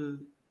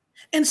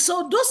 And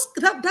so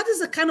that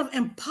is a kind of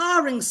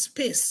empowering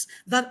space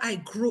that I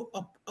grew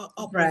up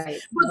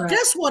with. But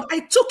guess what?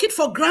 I took it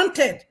for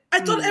granted.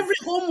 I thought every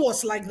home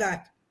was like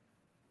that.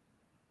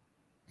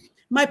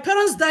 My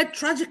parents died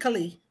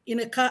tragically in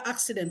a car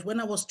accident when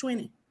I was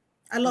 20.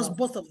 I lost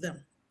both of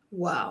them.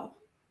 Wow.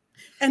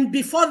 And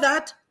before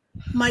that,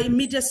 my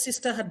immediate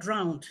sister had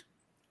drowned.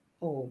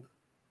 Oh.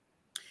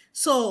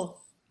 So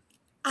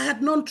I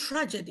had known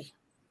tragedy,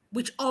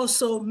 which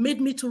also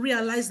made me to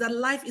realize that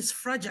life is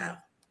fragile.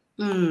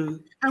 And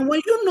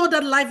when you know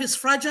that life is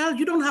fragile,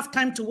 you don't have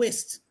time to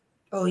waste.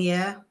 Oh,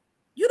 yeah.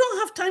 You don't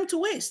have time to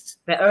waste.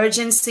 The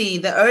urgency.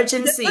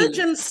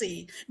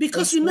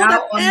 Because you know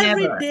that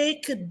every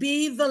day could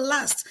be the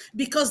last.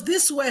 Because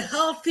these were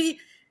healthy,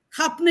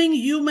 happening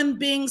human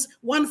beings.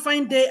 One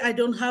fine day, I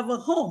don't have a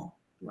home.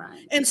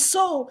 Right. And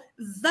so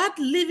that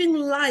living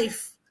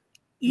life,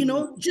 you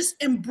know,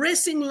 just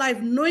embracing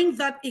life, knowing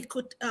that it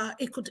could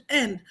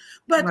end.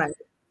 But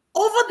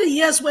over the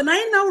years, when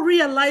I now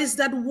realized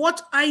that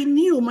what I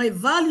knew, my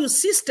value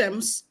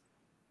systems,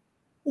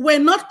 were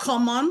not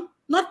common,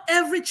 not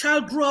every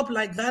child grew up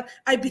like that,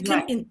 I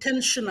became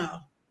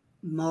intentional.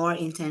 More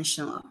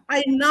intentional.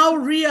 I now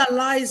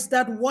realize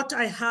that what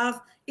I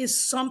have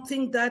is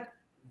something that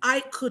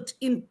I could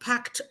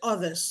impact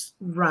others.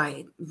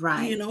 Right.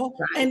 You know,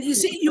 and you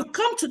see, you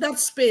come to that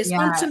space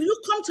until you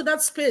come to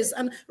that space.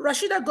 And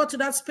Rashida got to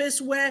that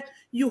space where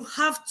you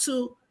have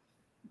to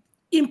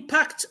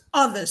impact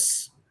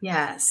others.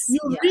 Yes.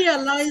 You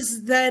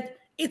realize that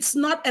it's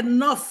not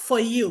enough for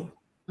you.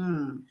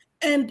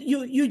 And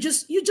you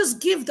just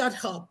give that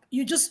help.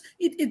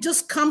 It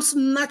just comes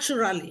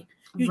naturally.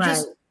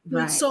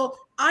 So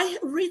I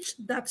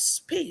reached that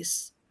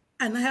space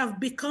and I have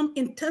become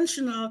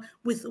intentional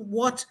with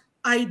what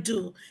I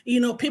do. You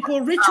know,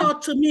 people reach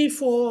out to me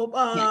for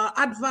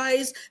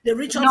advice. They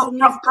reach out to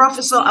me.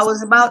 Professor, I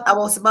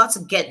was about to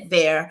get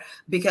there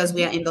because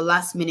we are in the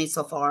last minutes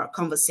of our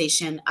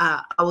conversation.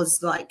 I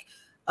was like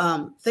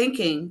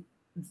thinking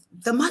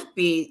there might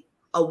be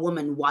a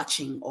woman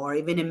watching or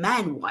even a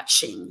man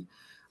watching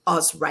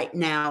us right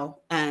now.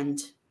 And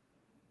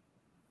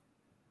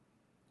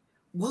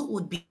what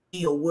would be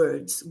your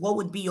words? What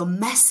would be your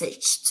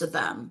message to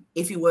them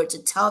if you were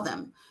to tell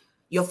them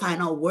your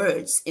final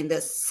words in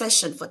this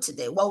session for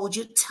today? What would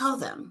you tell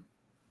them?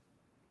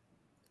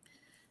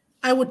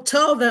 I would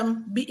tell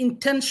them, be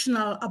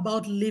intentional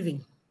about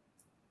living.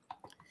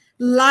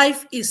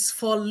 Life is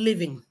for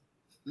living.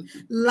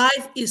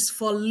 Life is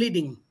for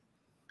leading.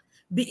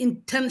 Be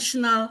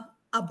intentional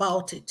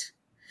about it.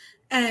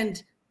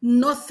 And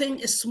nothing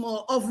is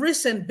small. Of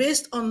recent,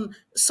 based on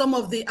some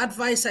of the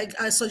advice,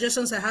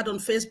 suggestions I had on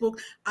Facebook,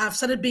 I've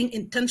started being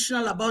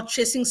intentional about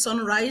chasing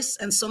sunrise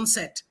and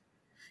sunset.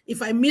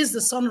 If I miss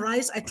the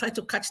sunrise, I try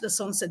to catch the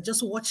sunset,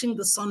 just watching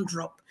the sun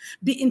drop.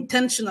 Be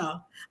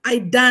intentional. I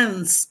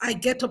dance. I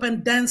get up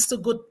and dance to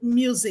good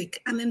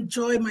music and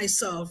enjoy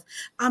myself.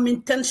 I'm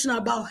intentional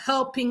about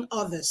helping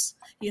others.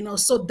 You know,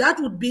 so that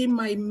would be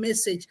my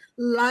message.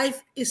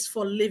 Life is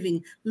for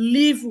living.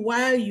 Live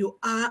while you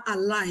are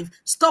alive.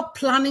 Stop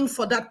planning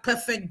for that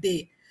perfect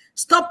day.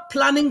 Stop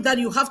planning that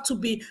you have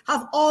to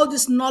have all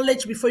this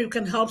knowledge before you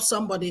can help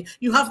somebody.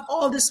 You have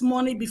all this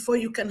money before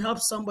you can help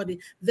somebody.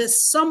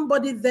 There's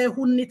somebody there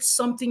who needs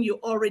something you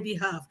already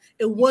have,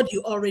 a word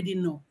you already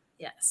know.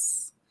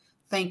 Yes.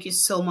 Thank you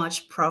so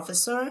much,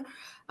 Professor.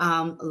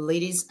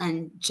 Ladies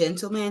and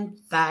gentlemen,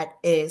 that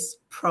is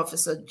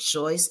Professor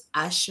Joyce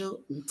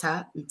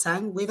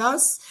Ashuntantang with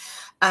us.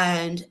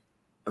 And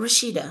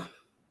Rashida,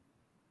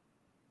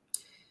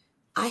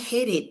 I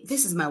hate it.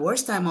 This is my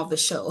worst time of the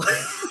show.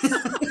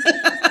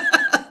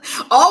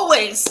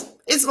 Always.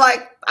 It's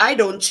like I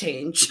don't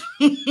change.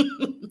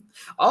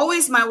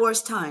 Always my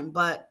worst time,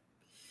 but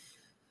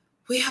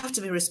we have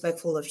to be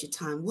respectful of your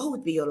time. What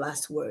would be your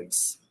last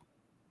words?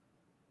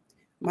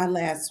 My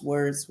last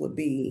words would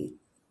be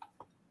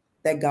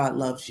that God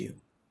loves you.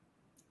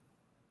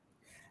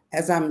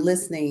 As I'm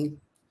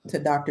listening to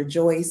Dr.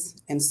 Joyce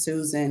and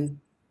Susan,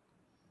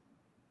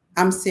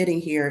 I'm sitting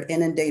here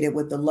inundated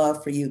with the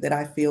love for you that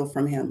I feel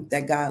from him,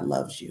 that God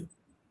loves you.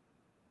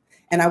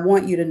 And I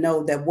want you to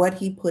know that what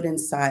he put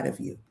inside of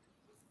you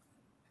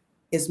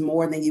is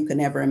more than you can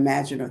ever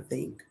imagine or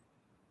think.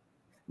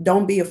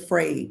 Don't be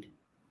afraid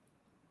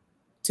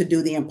to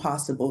do the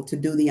impossible, to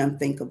do the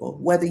unthinkable,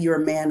 whether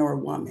you're a man or a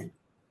woman.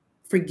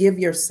 Forgive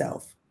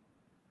yourself.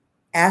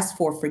 Ask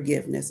for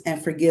forgiveness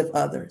and forgive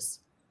others.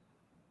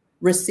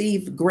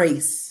 Receive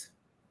grace.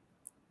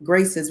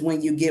 Grace is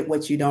when you get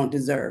what you don't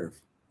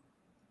deserve.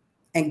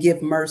 And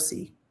give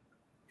mercy.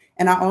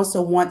 And I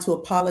also want to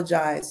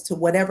apologize to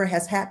whatever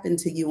has happened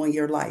to you in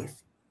your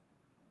life.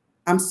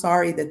 I'm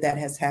sorry that that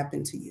has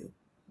happened to you.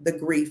 The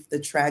grief, the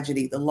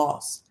tragedy, the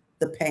loss,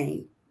 the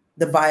pain,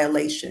 the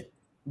violation,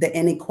 the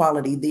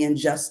inequality, the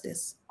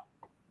injustice.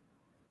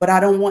 But I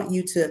don't want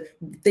you to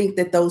think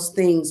that those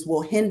things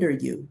will hinder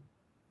you.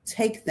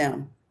 Take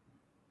them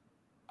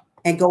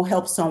and go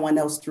help someone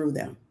else through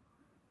them.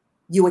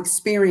 You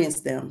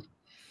experience them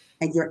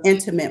and you're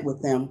intimate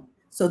with them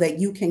so that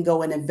you can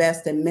go and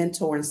invest and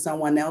mentor in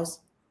someone else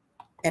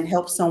and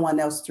help someone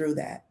else through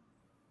that.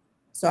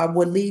 So I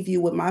would leave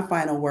you with my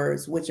final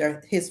words, which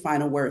are his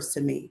final words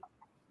to me,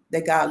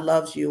 that God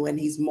loves you and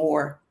he's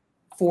more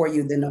for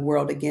you than the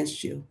world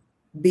against you.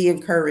 Be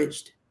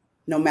encouraged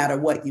no matter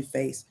what you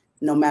face,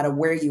 no matter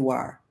where you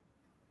are.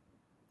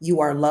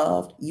 You are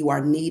loved, you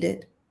are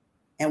needed,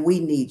 and we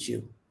need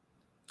you.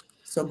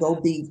 So go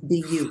be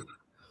you.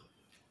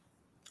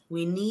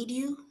 We need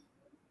you,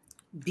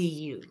 be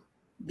you.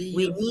 Be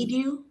We you. need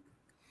you,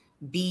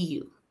 be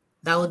you.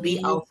 That would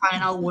be our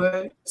final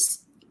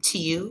words to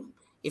you.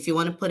 If you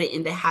want to put it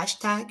in the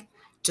hashtag,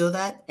 do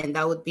that. And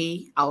that would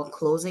be our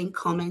closing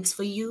comments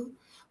for you.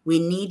 We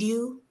need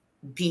you,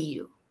 be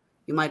you.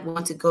 You might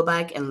want to go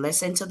back and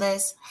listen to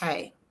this.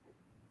 Hey,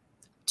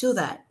 do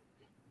that.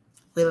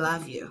 We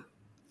love you.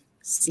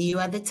 See you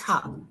at the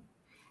top.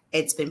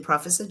 It's been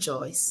Professor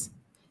Joyce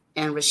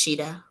and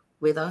Rashida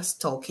with us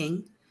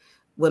talking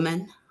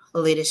women,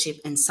 leadership,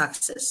 and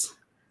success.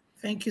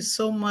 Thank you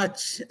so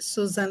much,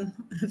 Susan.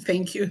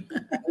 Thank you.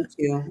 Thank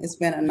you. It's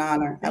been an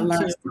honor. I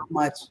learned so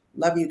much.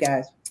 Love you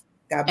guys.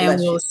 God bless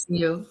And we'll you. see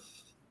you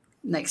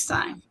next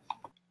time.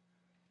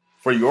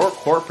 For your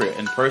corporate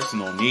and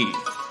personal needs.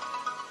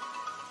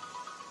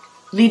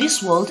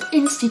 𝗪cie World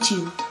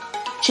Institute,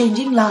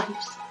 changing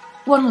lives,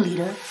 one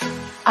leader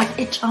at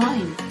a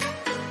time.